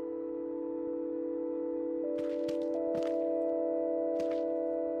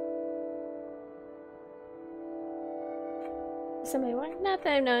 Somebody want? Not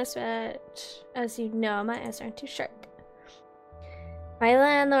that I've noticed, but as you know, my eyes aren't too sharp. My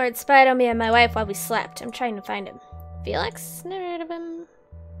landlord spied on me and my wife while we slept. I'm trying to find him. Felix? Never heard of him.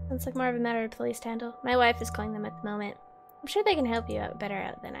 Sounds like more of a matter of police to handle. My wife is calling them at the moment. I'm sure they can help you out better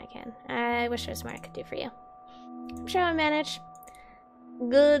out than I can. I wish there was more I could do for you. I'm sure I'll manage.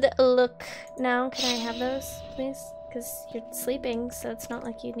 Good luck. Now, can I have those, please? Because you're sleeping, so it's not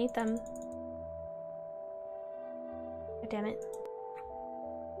like you need them. God damn it.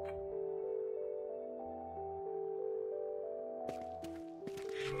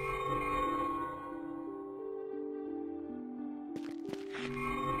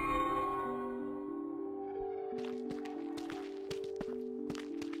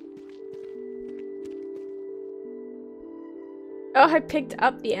 Oh, I picked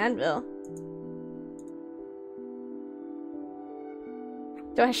up the anvil.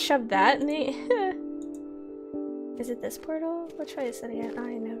 Do I shove that in the... Is it this portal? Which way is it again?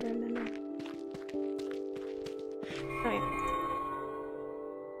 I never remember. Okay.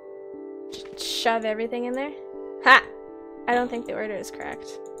 Just shove everything in there? Ha! I don't think the order is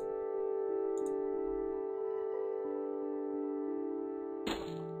correct.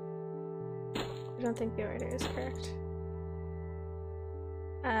 I don't think the order is correct.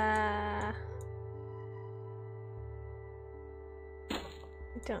 I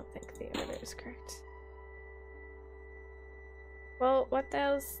don't think the order is correct. Well, what the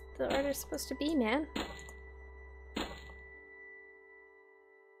hell's the order supposed to be, man?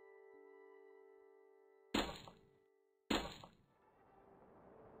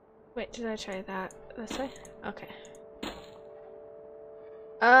 Wait, did I try that this way? Okay.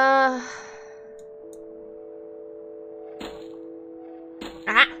 Ah!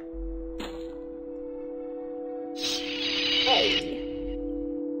 Hey!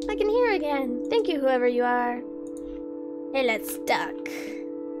 I can hear again. Thank you, whoever you are. Hey, let's duck.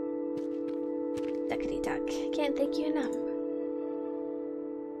 Duckity duck. Can't thank you enough.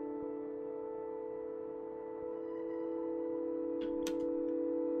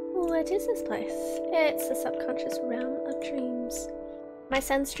 What is this place? It's the subconscious realm of dreams. My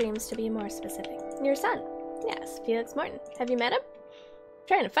son's dreams, to be more specific. Your son? Yes, Felix Morton. Have you met him? I'm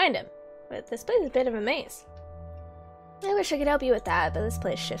trying to find him, but this place is a bit of a maze. I wish I could help you with that, but this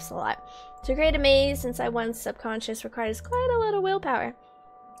place shifts a lot. To create a maze inside one's subconscious requires quite a lot of willpower.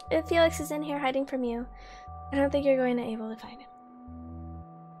 If Felix is in here hiding from you, I don't think you're going to be able to find him.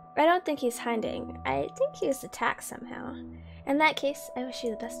 I don't think he's hiding. I think he was attacked somehow. In that case, I wish you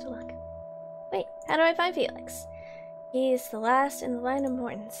the best of luck. Wait, how do I find Felix? He's the last in the line of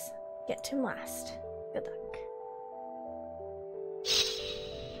Mortons. Get to him last. Good luck.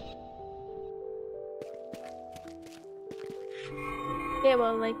 Yeah,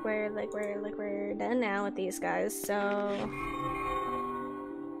 well, we're done now with these guys, so...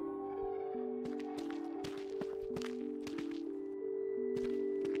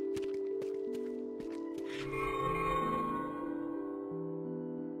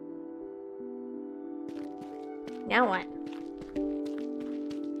 Now what?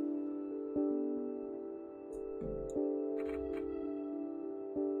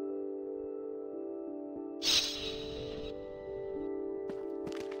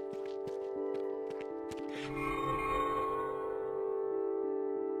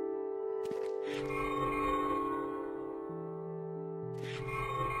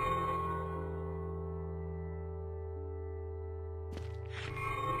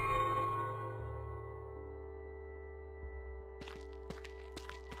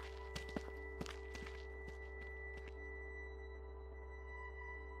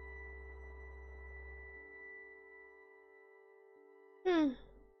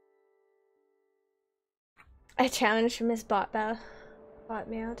 I challenged Miss Botmail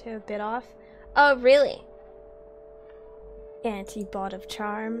to a bit off. Oh, really? Anti-bot of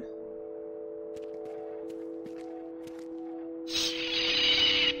charm.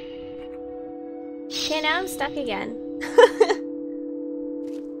 Okay, now I'm stuck again.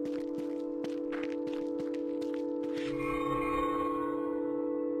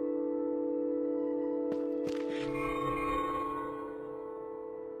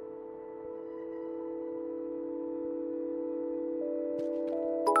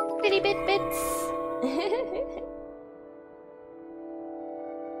 Bitty bit bits.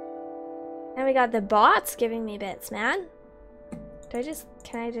 Now we got the bots giving me bits, man. Can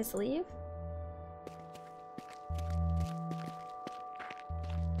I just leave?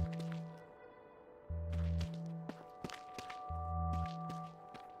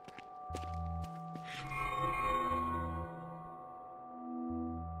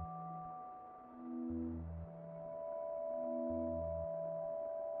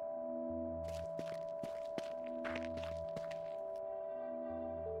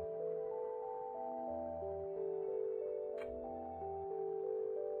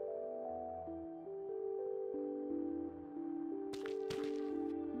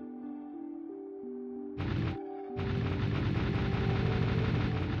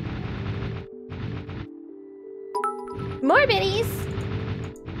 More biddies!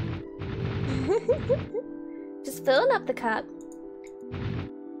 Just filling up the cup.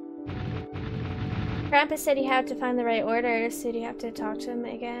 Grandpa said you have to find the right order, so do you have to talk to him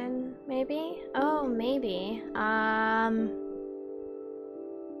again? Maybe? Oh, maybe.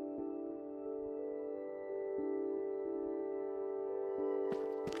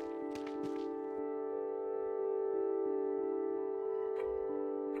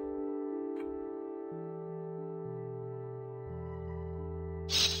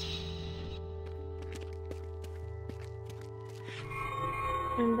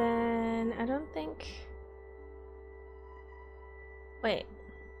 And then, I don't think... Wait.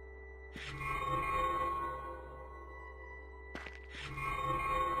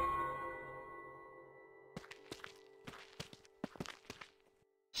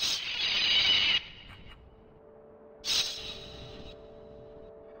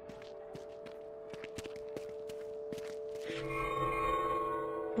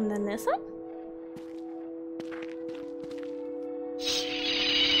 And then this one?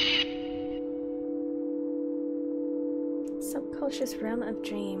 Subconscious realm of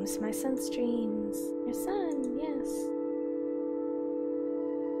dreams. My son's dreams. Your son, yes.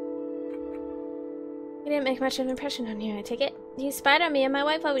 He didn't make much of an impression on you, I take it. He spied on me and my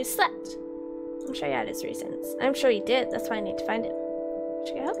wife while we slept. I'm sure he had his reasons. I'm sure he did, that's why I need to find him.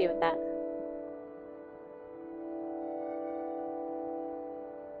 Should I help you with that?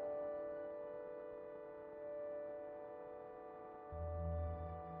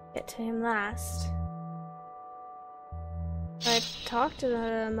 Get to him last. I talked to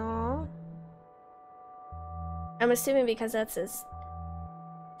them all. I'm assuming because that's his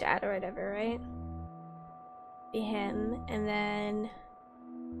dad or whatever, right? Be him, and then...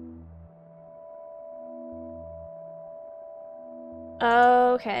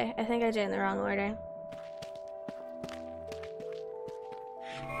 Okay, I think I did it in the wrong order.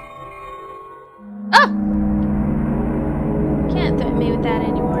 Oh! Can't threaten me with that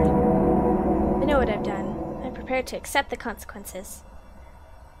anymore. I know what I've done. I'm prepared to accept the consequences.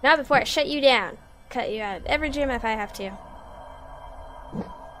 Not before I shut you down. Cut you out of every gym if I have to.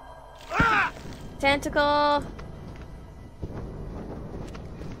 Tentacle!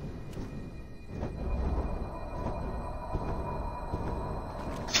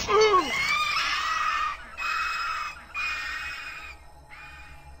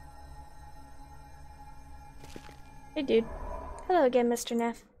 Hey dude. Hello again, Mr.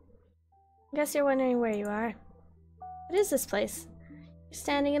 Neff. I guess you're wondering where you are. What is this place? You're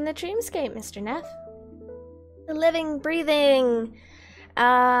standing in the dreamscape, Mr. Neff. The living, breathing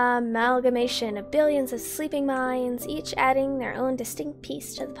amalgamation of billions of sleeping minds, each adding their own distinct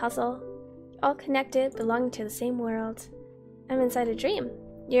piece to the puzzle. All connected, belonging to the same world. I'm inside a dream.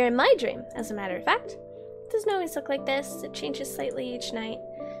 You're in my dream, as a matter of fact. It doesn't always look like this. It changes slightly each night.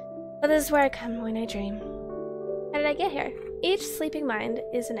 But this is where I come when I dream. How did I get here? Each sleeping mind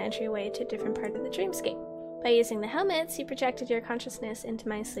is an entryway to a different part of the dreamscape. By using the helmets, you projected your consciousness into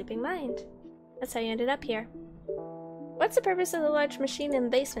my sleeping mind. That's how you ended up here. What's the purpose of the large machine in the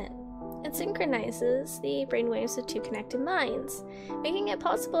basement? It synchronizes the brainwaves of two connected minds, making it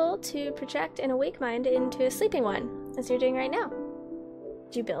possible to project an awake mind into a sleeping one, as you're doing right now.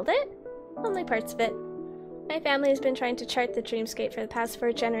 Did you build it? Only parts of it. My family has been trying to chart the dreamscape for the past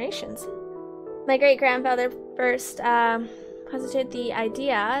 4 generations. My great-grandfather first posited the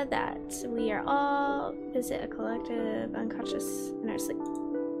idea that we are all visit a collective unconscious in our sleep.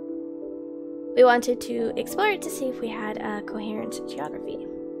 We wanted to explore it to see if we had a coherent geography.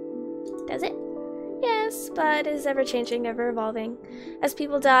 Does it? Yes, but it is ever-changing, ever-evolving. As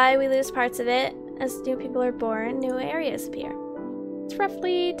people die, we lose parts of it. As new people are born, new areas appear. It's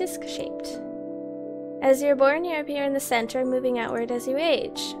roughly disc-shaped. As you're born, you appear in the center, moving outward as you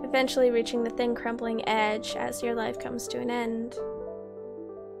age, eventually reaching the thin, crumbling edge as your life comes to an end.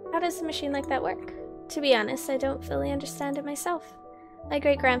 How does a machine like that work? To be honest, I don't fully understand it myself. My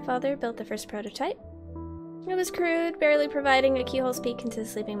great-grandfather built the first prototype. It was crude, barely providing a keyhole's peek into the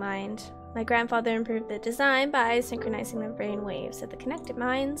sleeping mind. My grandfather improved the design by synchronizing the brain waves of the connected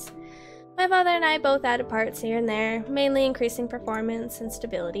minds. My father and I both added parts here and there, mainly increasing performance and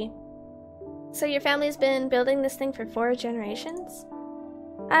stability. So your family's been building this thing for 4 generations?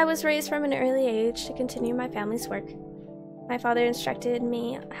 I was raised from an early age to continue my family's work. My father instructed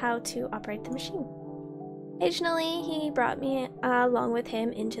me how to operate the machine. Occasionally, he brought me along with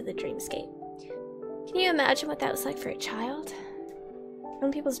him into the dreamscape. Can you imagine what that was like for a child? From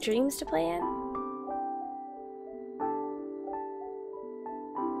people's dreams to play in?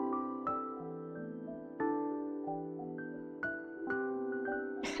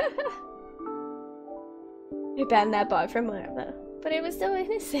 I banned that bot from Lava, but it was so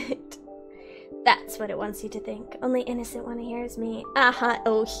innocent. That's what it wants you to think. Only innocent one here is me.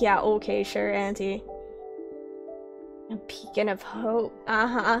 Oh yeah, okay, sure, Auntie. A beacon of hope.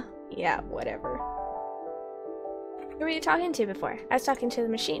 Yeah, whatever. Who were you talking to before? I was talking to the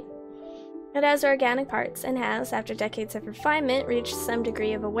machine. It has organic parts and has, after decades of refinement, reached some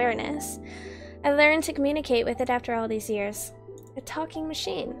degree of awareness. I learned to communicate with it after all these years. A talking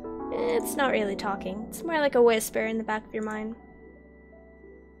machine. It's not really talking. It's more like a whisper in the back of your mind.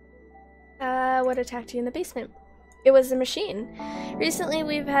 What attacked you in the basement? It was the machine. Recently,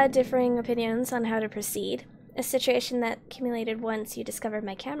 we've had differing opinions on how to proceed. A situation that accumulated once you discovered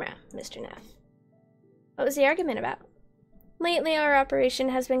my camera, Mr. Neff. What was the argument about? Lately, our operation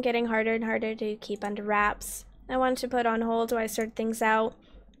has been getting harder and harder to keep under wraps. I wanted to put on hold while I sorted things out,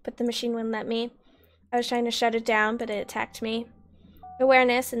 but the machine wouldn't let me. I was trying to shut it down, but it attacked me.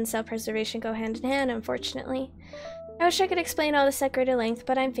 Awareness and self-preservation go hand in hand, unfortunately. I wish I could explain all this at greater length,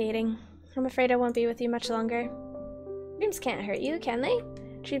 but I'm fading. I'm afraid I won't be with you much longer. Dreams can't hurt you, can they?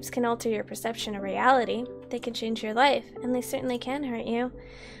 Dreams can alter your perception of reality. They can change your life, and they certainly can hurt you.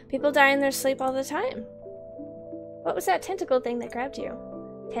 People die in their sleep all the time. What was that tentacle thing that grabbed you?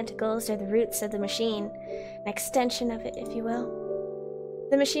 Tentacles are the roots of the machine, an extension of it, if you will.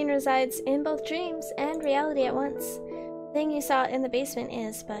 The machine resides in both dreams and reality at once. The thing you saw in the basement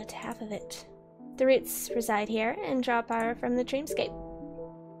is but half of it. The roots reside here and draw power from the dreamscape.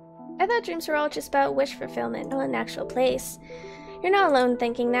 I thought dreams were all just about wish fulfillment, not an actual place. You're not alone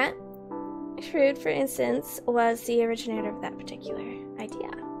thinking that. Shrewd, for instance, was the originator of that particular idea.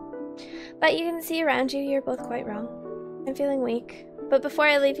 But you can see around you, you're both quite wrong. I'm feeling weak, but before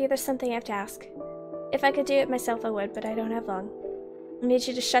I leave you, there's something I have to ask. If I could do it myself, I would, but I don't have long. I need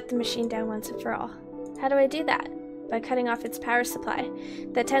you to shut the machine down once and for all. How do I do that? By cutting off its power supply.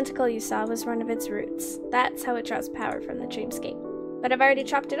 The tentacle you saw was one of its roots. That's how it draws power from the dreamscape. But I've already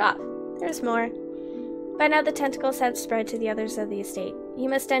chopped it off. There's more. By now the tentacles have spread to the others of the estate. You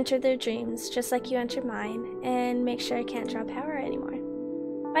must enter their dreams, just like you entered mine, and make sure it can't draw power anymore.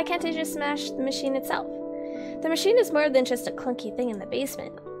 Why can't I just smash the machine itself? The machine is more than just a clunky thing in the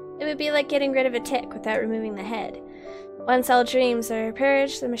basement. It would be like getting rid of a tick without removing the head. Once all dreams are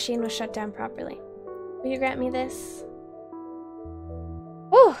purged, the machine will shut down properly. Will you grant me this?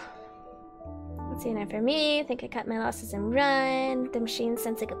 Whew! That's enough for me. Think I cut my losses and run. The machine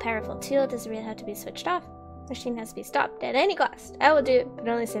sounds like a powerful tool. Doesn't really have to be switched off. The machine has to be stopped at any cost. I will do it, but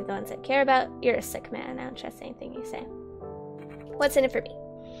only save the ones I care about. You're a sick man. I don't trust anything you say. What's in it for me?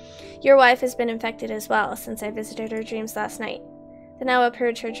 Your wife has been infected as well since I visited her dreams last night. Then I will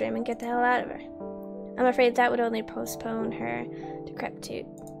purge her dream and get the hell out of her. I'm afraid that would only postpone her decrepitude.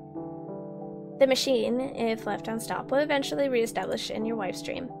 The machine, if left unstopped, will eventually reestablish in your wife's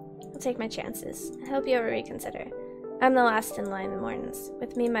dream. I'll take my chances. I hope you ever reconsider. I'm the last in line in the mornings.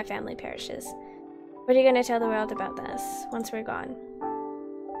 With me, my family perishes. What are you going to tell the world about this, once we're gone?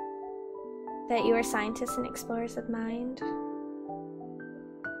 That you are scientists and explorers of mind?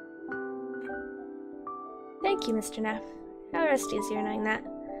 Thank you, Mr. Neff. I'll rest easier knowing that.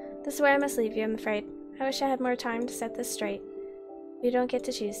 This is where I must leave you, I'm afraid. I wish I had more time to set this straight. You don't get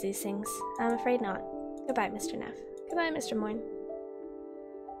to choose these things. I'm afraid not. Goodbye, Mr. Neff. Goodbye, Mr. Moyne.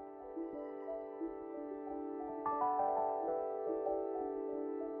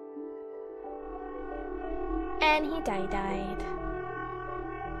 And he died.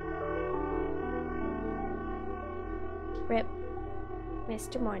 Rip.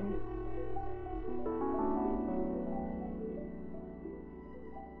 Mr. Morton.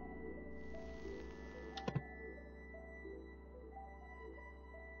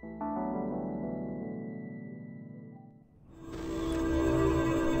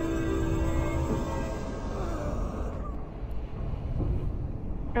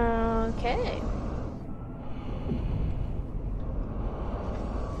 Okay.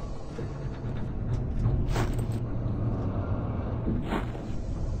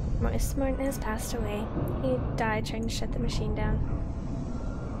 Mr. Morton has passed away. He died trying to shut the machine down.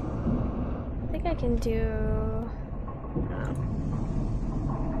 I think I can do...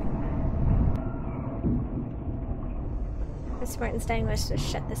 Mr. Morton's dying wish to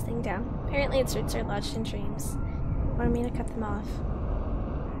shut this thing down. Apparently its roots are lodged in dreams. Want me to cut them off?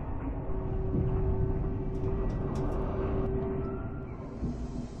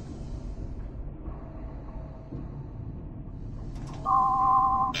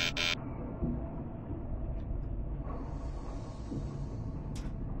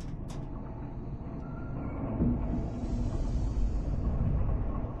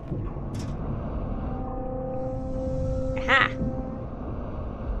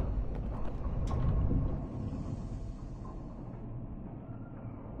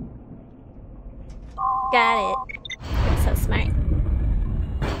 Got it. You're so smart.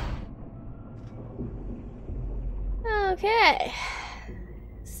 Okay.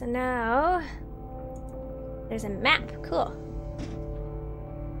 So now there's a map. Cool.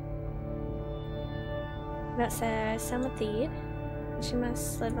 That says Selma Thied. She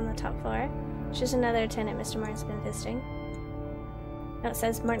must live on the top floor. She's another tenant Mr. Martin's been visiting. Note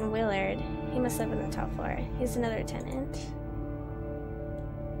says Martin Willard. He must live on the top floor. He's another tenant.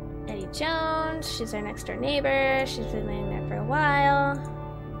 Eddie Jones, she's our next door neighbor. She's been living there for a while.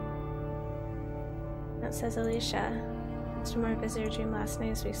 Note says Alicia. Mr. Moore visited her dream last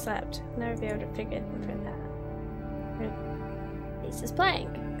night as we slept. I'll never be able to figure it for that. Her face is blank,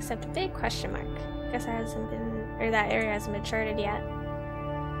 except a big question mark. Guess that hasn't been, or that area hasn't been charted yet.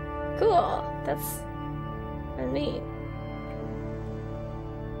 Cool. That's neat.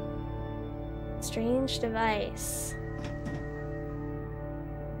 Strange device.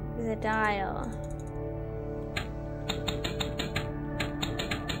 There's a dial.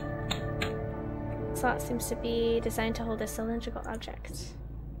 Slot seems to be designed to hold a cylindrical object.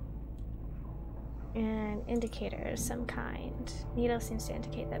 An indicator of some kind. Needle seems to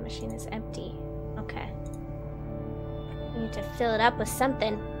indicate that machine is empty. Okay. We need to fill it up with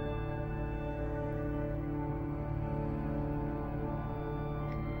something.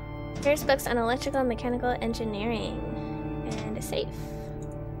 Here's books on electrical and mechanical engineering. And a safe.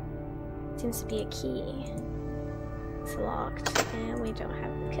 Seems to be a key. It's locked, and we don't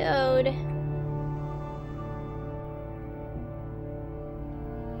have the code.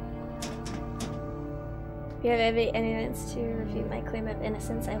 If you have any evidence to refute my claim of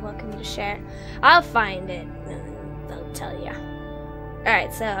innocence, I welcome you to share. I'll find it, and I'll tell you.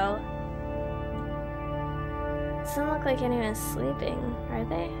 Alright, so... Doesn't look like anyone's sleeping, are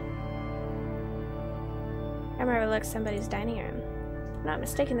they? I remember look somebody's dining room. If I'm not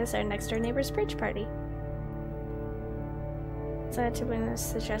mistaken, this is our next door neighbor's bridge party. So I had to witness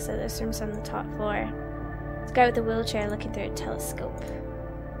suggest that this room's on the top floor. This guy with the wheelchair looking through a telescope.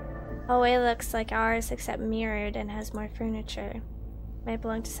 Hallway looks like ours except mirrored and has more furniture. Might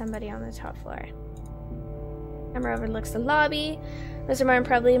belong to somebody on the top floor. Camera overlooks the lobby. Mr. Martin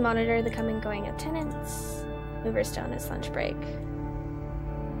probably monitored the coming and going of tenants. Hoover's still on his lunch break.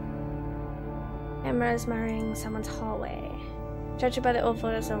 Camera's monitoring someone's hallway. Judging by the old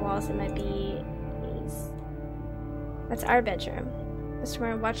photos on the walls, it might be these. That's our bedroom. Mr.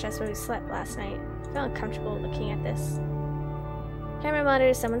 Martin watched us when we slept last night. I felt uncomfortable looking at this. Camera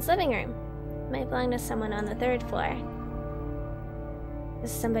monitors someone's living room. It might belong to someone on the 3rd floor.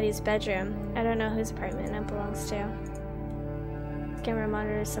 This is somebody's bedroom. I don't know whose apartment it belongs to. Camera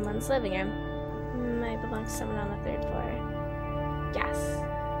monitors someone's living room. It might belong to someone on the 3rd floor. Yes.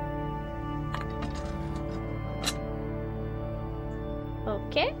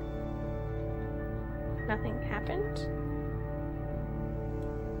 Okay. Nothing happened.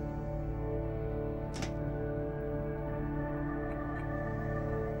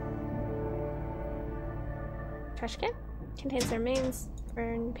 Trash can contains the remains,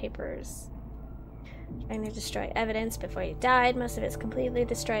 burned papers. Trying to destroy evidence before he died. Most of it's completely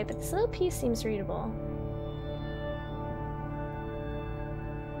destroyed, but this little piece seems readable.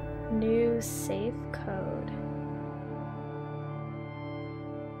 New safe code.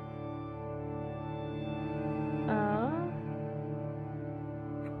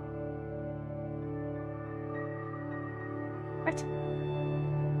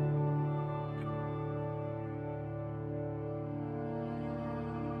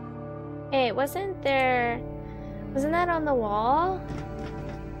 Hey, wasn't that on the wall?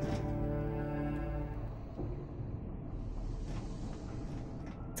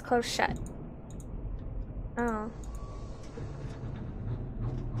 It's closed shut. Oh.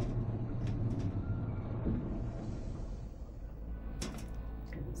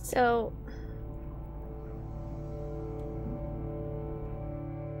 So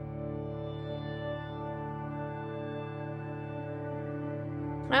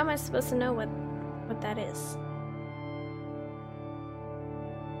how am I supposed to know what that is?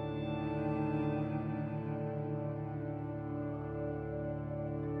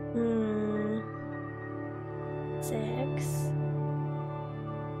 Six.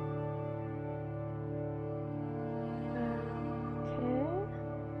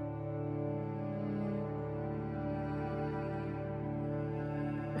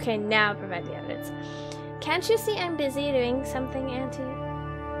 Okay, now provide the evidence. Can't you see I'm busy doing something, Auntie?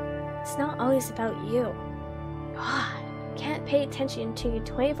 It's not always about you. God, can't pay attention to you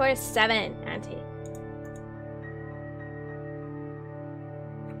 24/7, Auntie.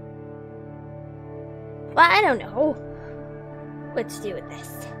 Well, I don't know what to do with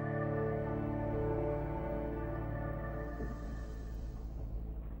this.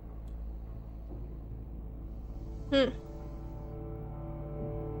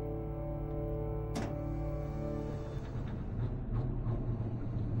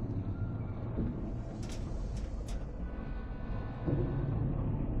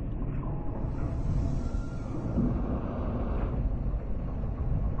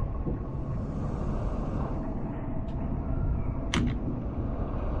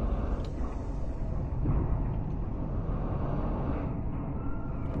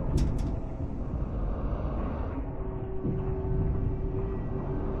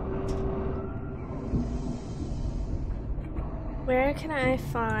 Where can I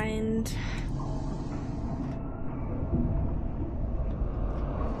find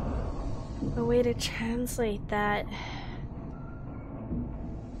a way to translate that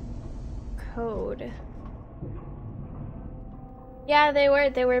code? Yeah, they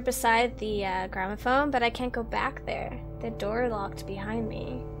were beside the gramophone, but I can't go back there. The door locked behind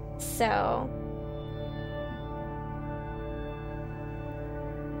me. So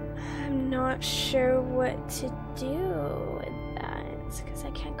I'm not sure what to do with that because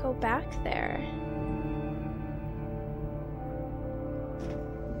I can't go back there.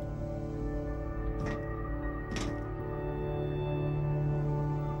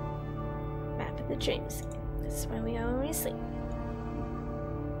 Map of the dreams. This is when we go when we sleep.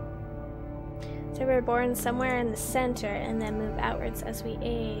 So we're born somewhere in the center and then move outwards as we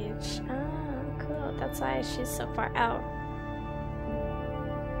age. Oh, cool. That's why she's so far out.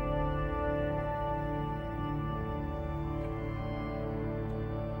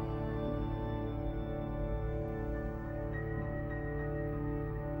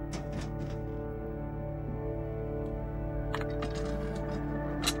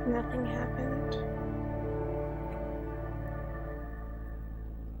 Nothing happened.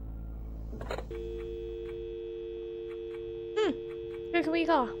 Who can we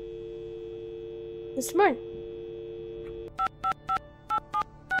call? Mr. Morton.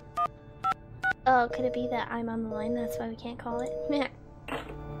 Oh, could it be that I'm on the line? That's why we can't call it? Meh.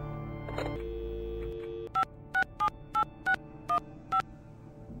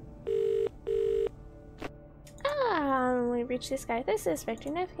 We reached this guy. This is Victor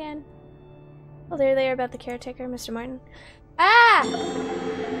Neff again. Oh, they're there about the caretaker, Mr. Martin. Ah!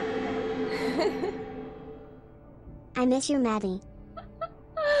 I miss you, Maddie.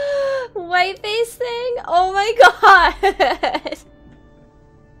 White face thing? Oh my god!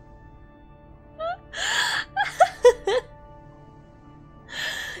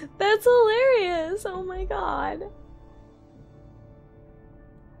 That's hilarious! Oh my god.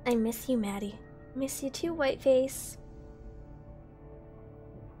 I miss you, Maddie. Miss you too, Whiteface.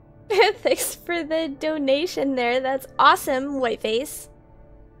 Thanks for the donation there. That's awesome, Whiteface.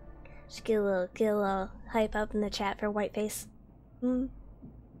 Just get a little hype up in the chat for Whiteface.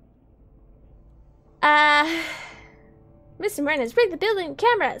 Mr. Martin has rigged the building with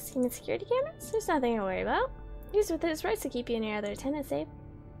cameras. You mean security cameras? There's nothing to worry about. He's within his rights to keep you and your other tenants safe.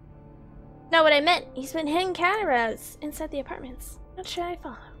 Not what I meant. He's been hiding cameras inside the apartments. Not sure I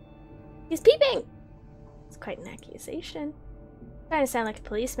follow. He's peeping! It's quite an accusation. Starting to sound like a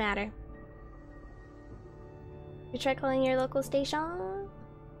police matter. You try calling your local station?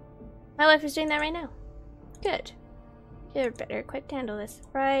 My wife is doing that right now. Good. You're better equipped to handle this.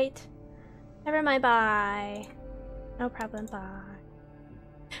 Right. Never mind, bye. No problem, bye.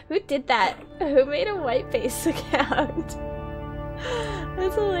 Who did that? Who made a Whiteface account?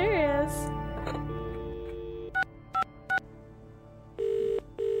 That's hilarious. is.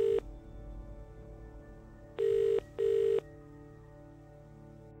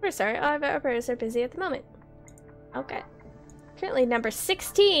 We're sorry, all of our operators are busy at the moment. Okay. Currently number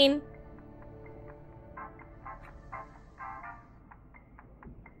 16.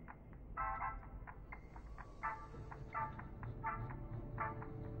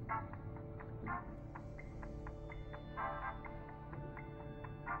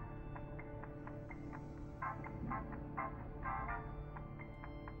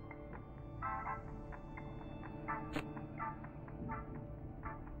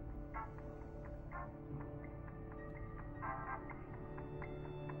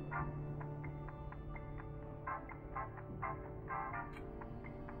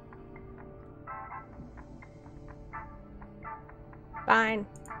 Fine.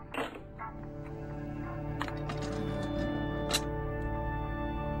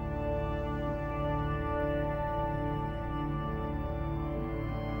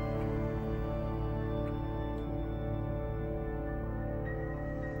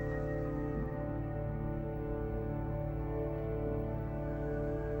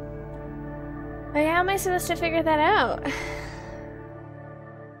 Like, how am I supposed to figure that out?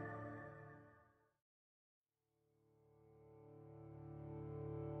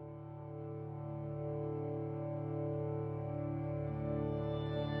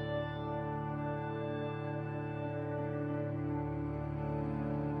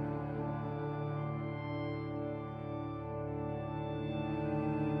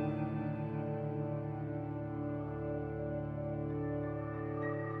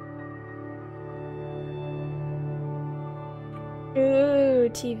 Ooh,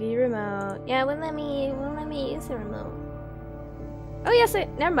 TV remote. Yeah, it wouldn't let me use the remote. Oh yes,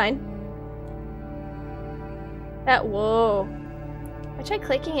 never mind. Whoa. I tried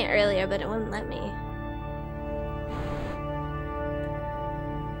clicking it earlier, but it wouldn't let me.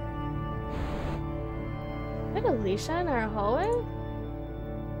 Is that Alicia in our hallway?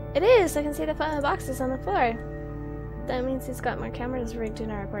 It is! I can see the boxes on the floor. That means he's got more cameras rigged in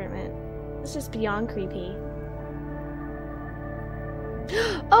our apartment. It's just beyond creepy.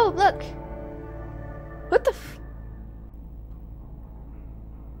 Oh, look! What the f-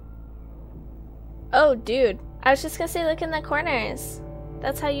 Oh, dude. I was just gonna say look in the corners.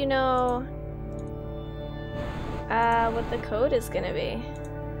 That's how you know what the code is gonna be.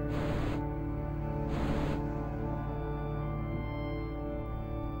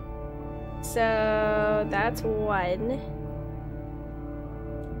 So that's 1,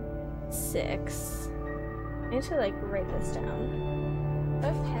 6. I need to like write this down. Do I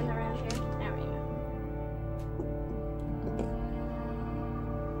have a pen around here? There we go.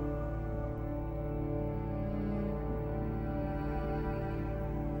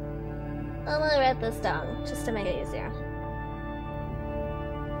 I'm gonna write this down just to make it easier.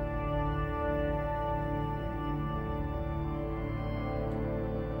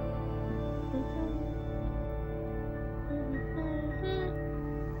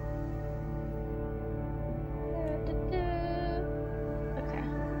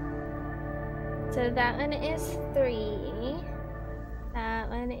 So that one is 3. That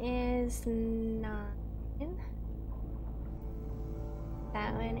one is 9.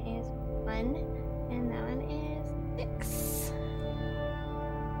 That one is 1. And that one is 6.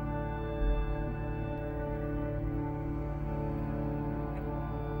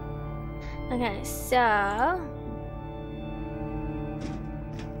 Okay, so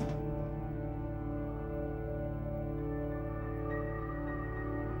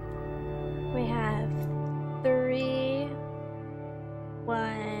we have 3,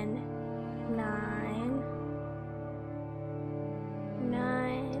 1, 9,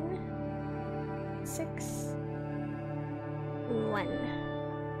 9, 6, 1.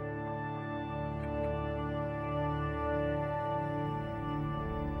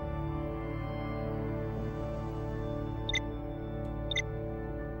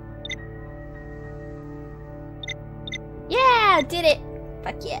 Yeah, did it!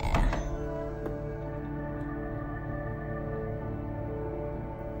 Fuck yeah.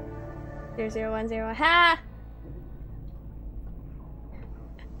 0010, ha!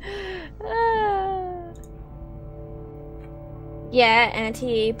 Yeah,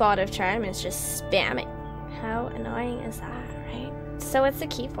 anti-bot of charm is just spamming. How annoying is that, right? So what's the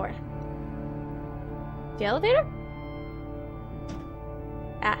key for? The elevator?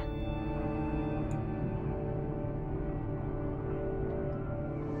 Ah.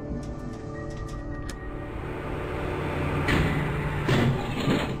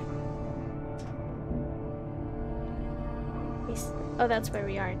 Oh, that's where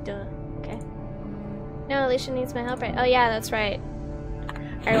we are, duh. No, Alicia needs my help, right? Oh yeah, that's right.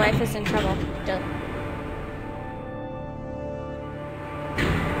 Our wife is in trouble. Duh.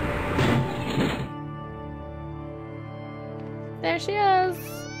 There she is!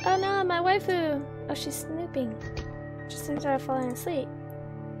 Oh no, my waifu! Oh, she's snooping. She seems to have fallen asleep.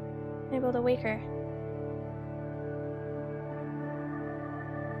 I'm able to wake her.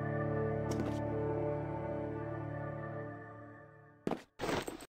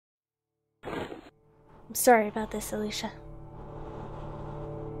 I'm sorry about this, Alicia.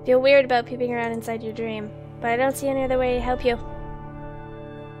 Feel weird about peeping around inside your dream, but I don't see any other way to help you.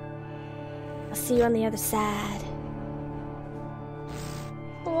 I'll see you on the other side.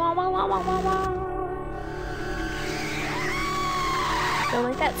 Don't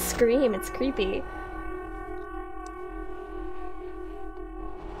like that scream, it's creepy.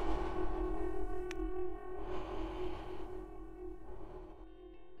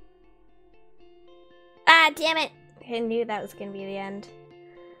 Ah, damn it! I knew that was gonna be the end.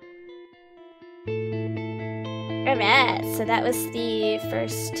 Alright, so that was the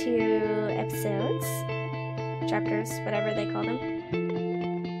first 2 episodes. Chapters, whatever they call them.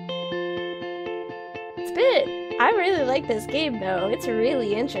 It's good. I really like this game though. It's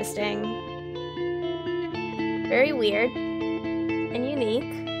really interesting. Very weird. And unique.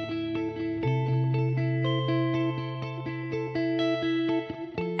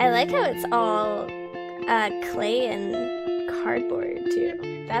 I like how it's all clay and cardboard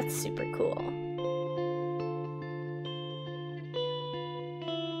too. That's super cool.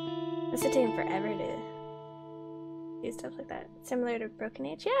 Must have taken forever to do stuff like that. Similar to Broken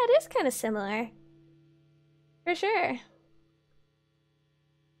Age? Yeah, it is kind of similar. For sure.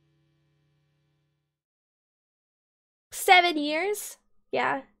 "7 years?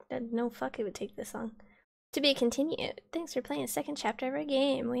 Yeah, no fuck it would take this long. To be continued. Thanks for playing the second chapter of our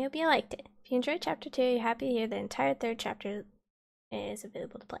game. We hope you liked it. If you enjoyed chapter 2, you're happy to hear the entire 3rd chapter is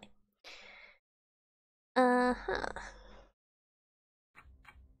available to play."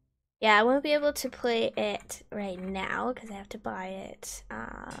 Yeah, I won't be able to play it right now because I have to buy it.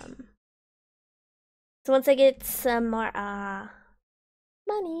 So once I get some more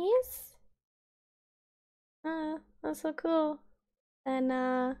monies, that's so cool. Then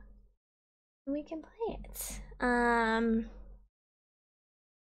we can play it.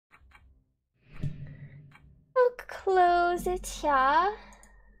 I'll close it here.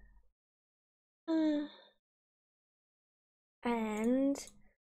 And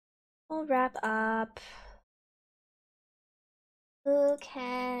we'll wrap up. Who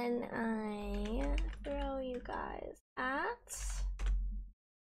can I throw you guys at?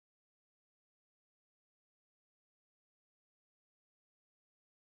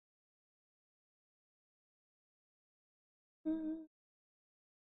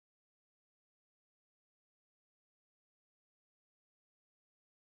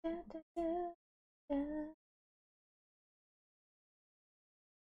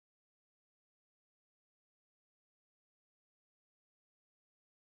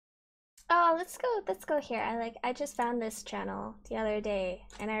 Oh, let's go here. I just found this channel the other day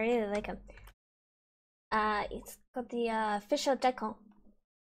and I really like him. It's got the official Daikon.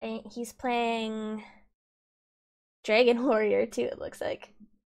 And he's playing Dragon Warrior too, it looks like.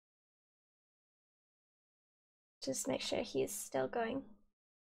 Just make sure he's still going.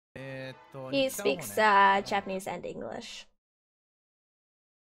 He speaks Japanese and English.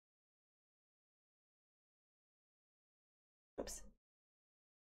 Oops.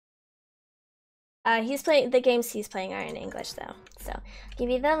 He's playing the games he's playing are in English though. So give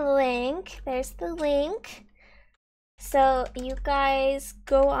you the link. There's the link. So you guys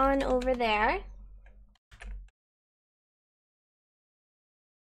go on over there.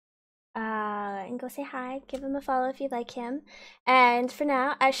 And go say hi. Give him a follow if you like him. And for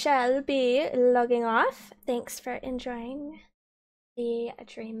now, I shall be logging off. Thanks for enjoying the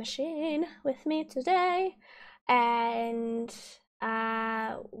Dream Machine with me today. And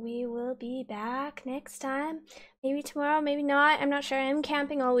we will be back next time. Maybe tomorrow, maybe not. I'm not sure. I'm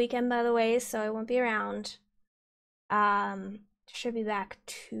camping all weekend, by the way, so I won't be around. Should be back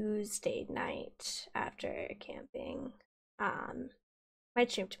Tuesday night after camping. Might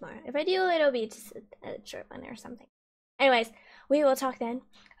stream tomorrow. If I do, it'll be just a short one or something. Anyways, we will talk then.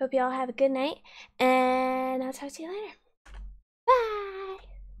 Hope you all have a good night, and I'll talk to you later. Bye!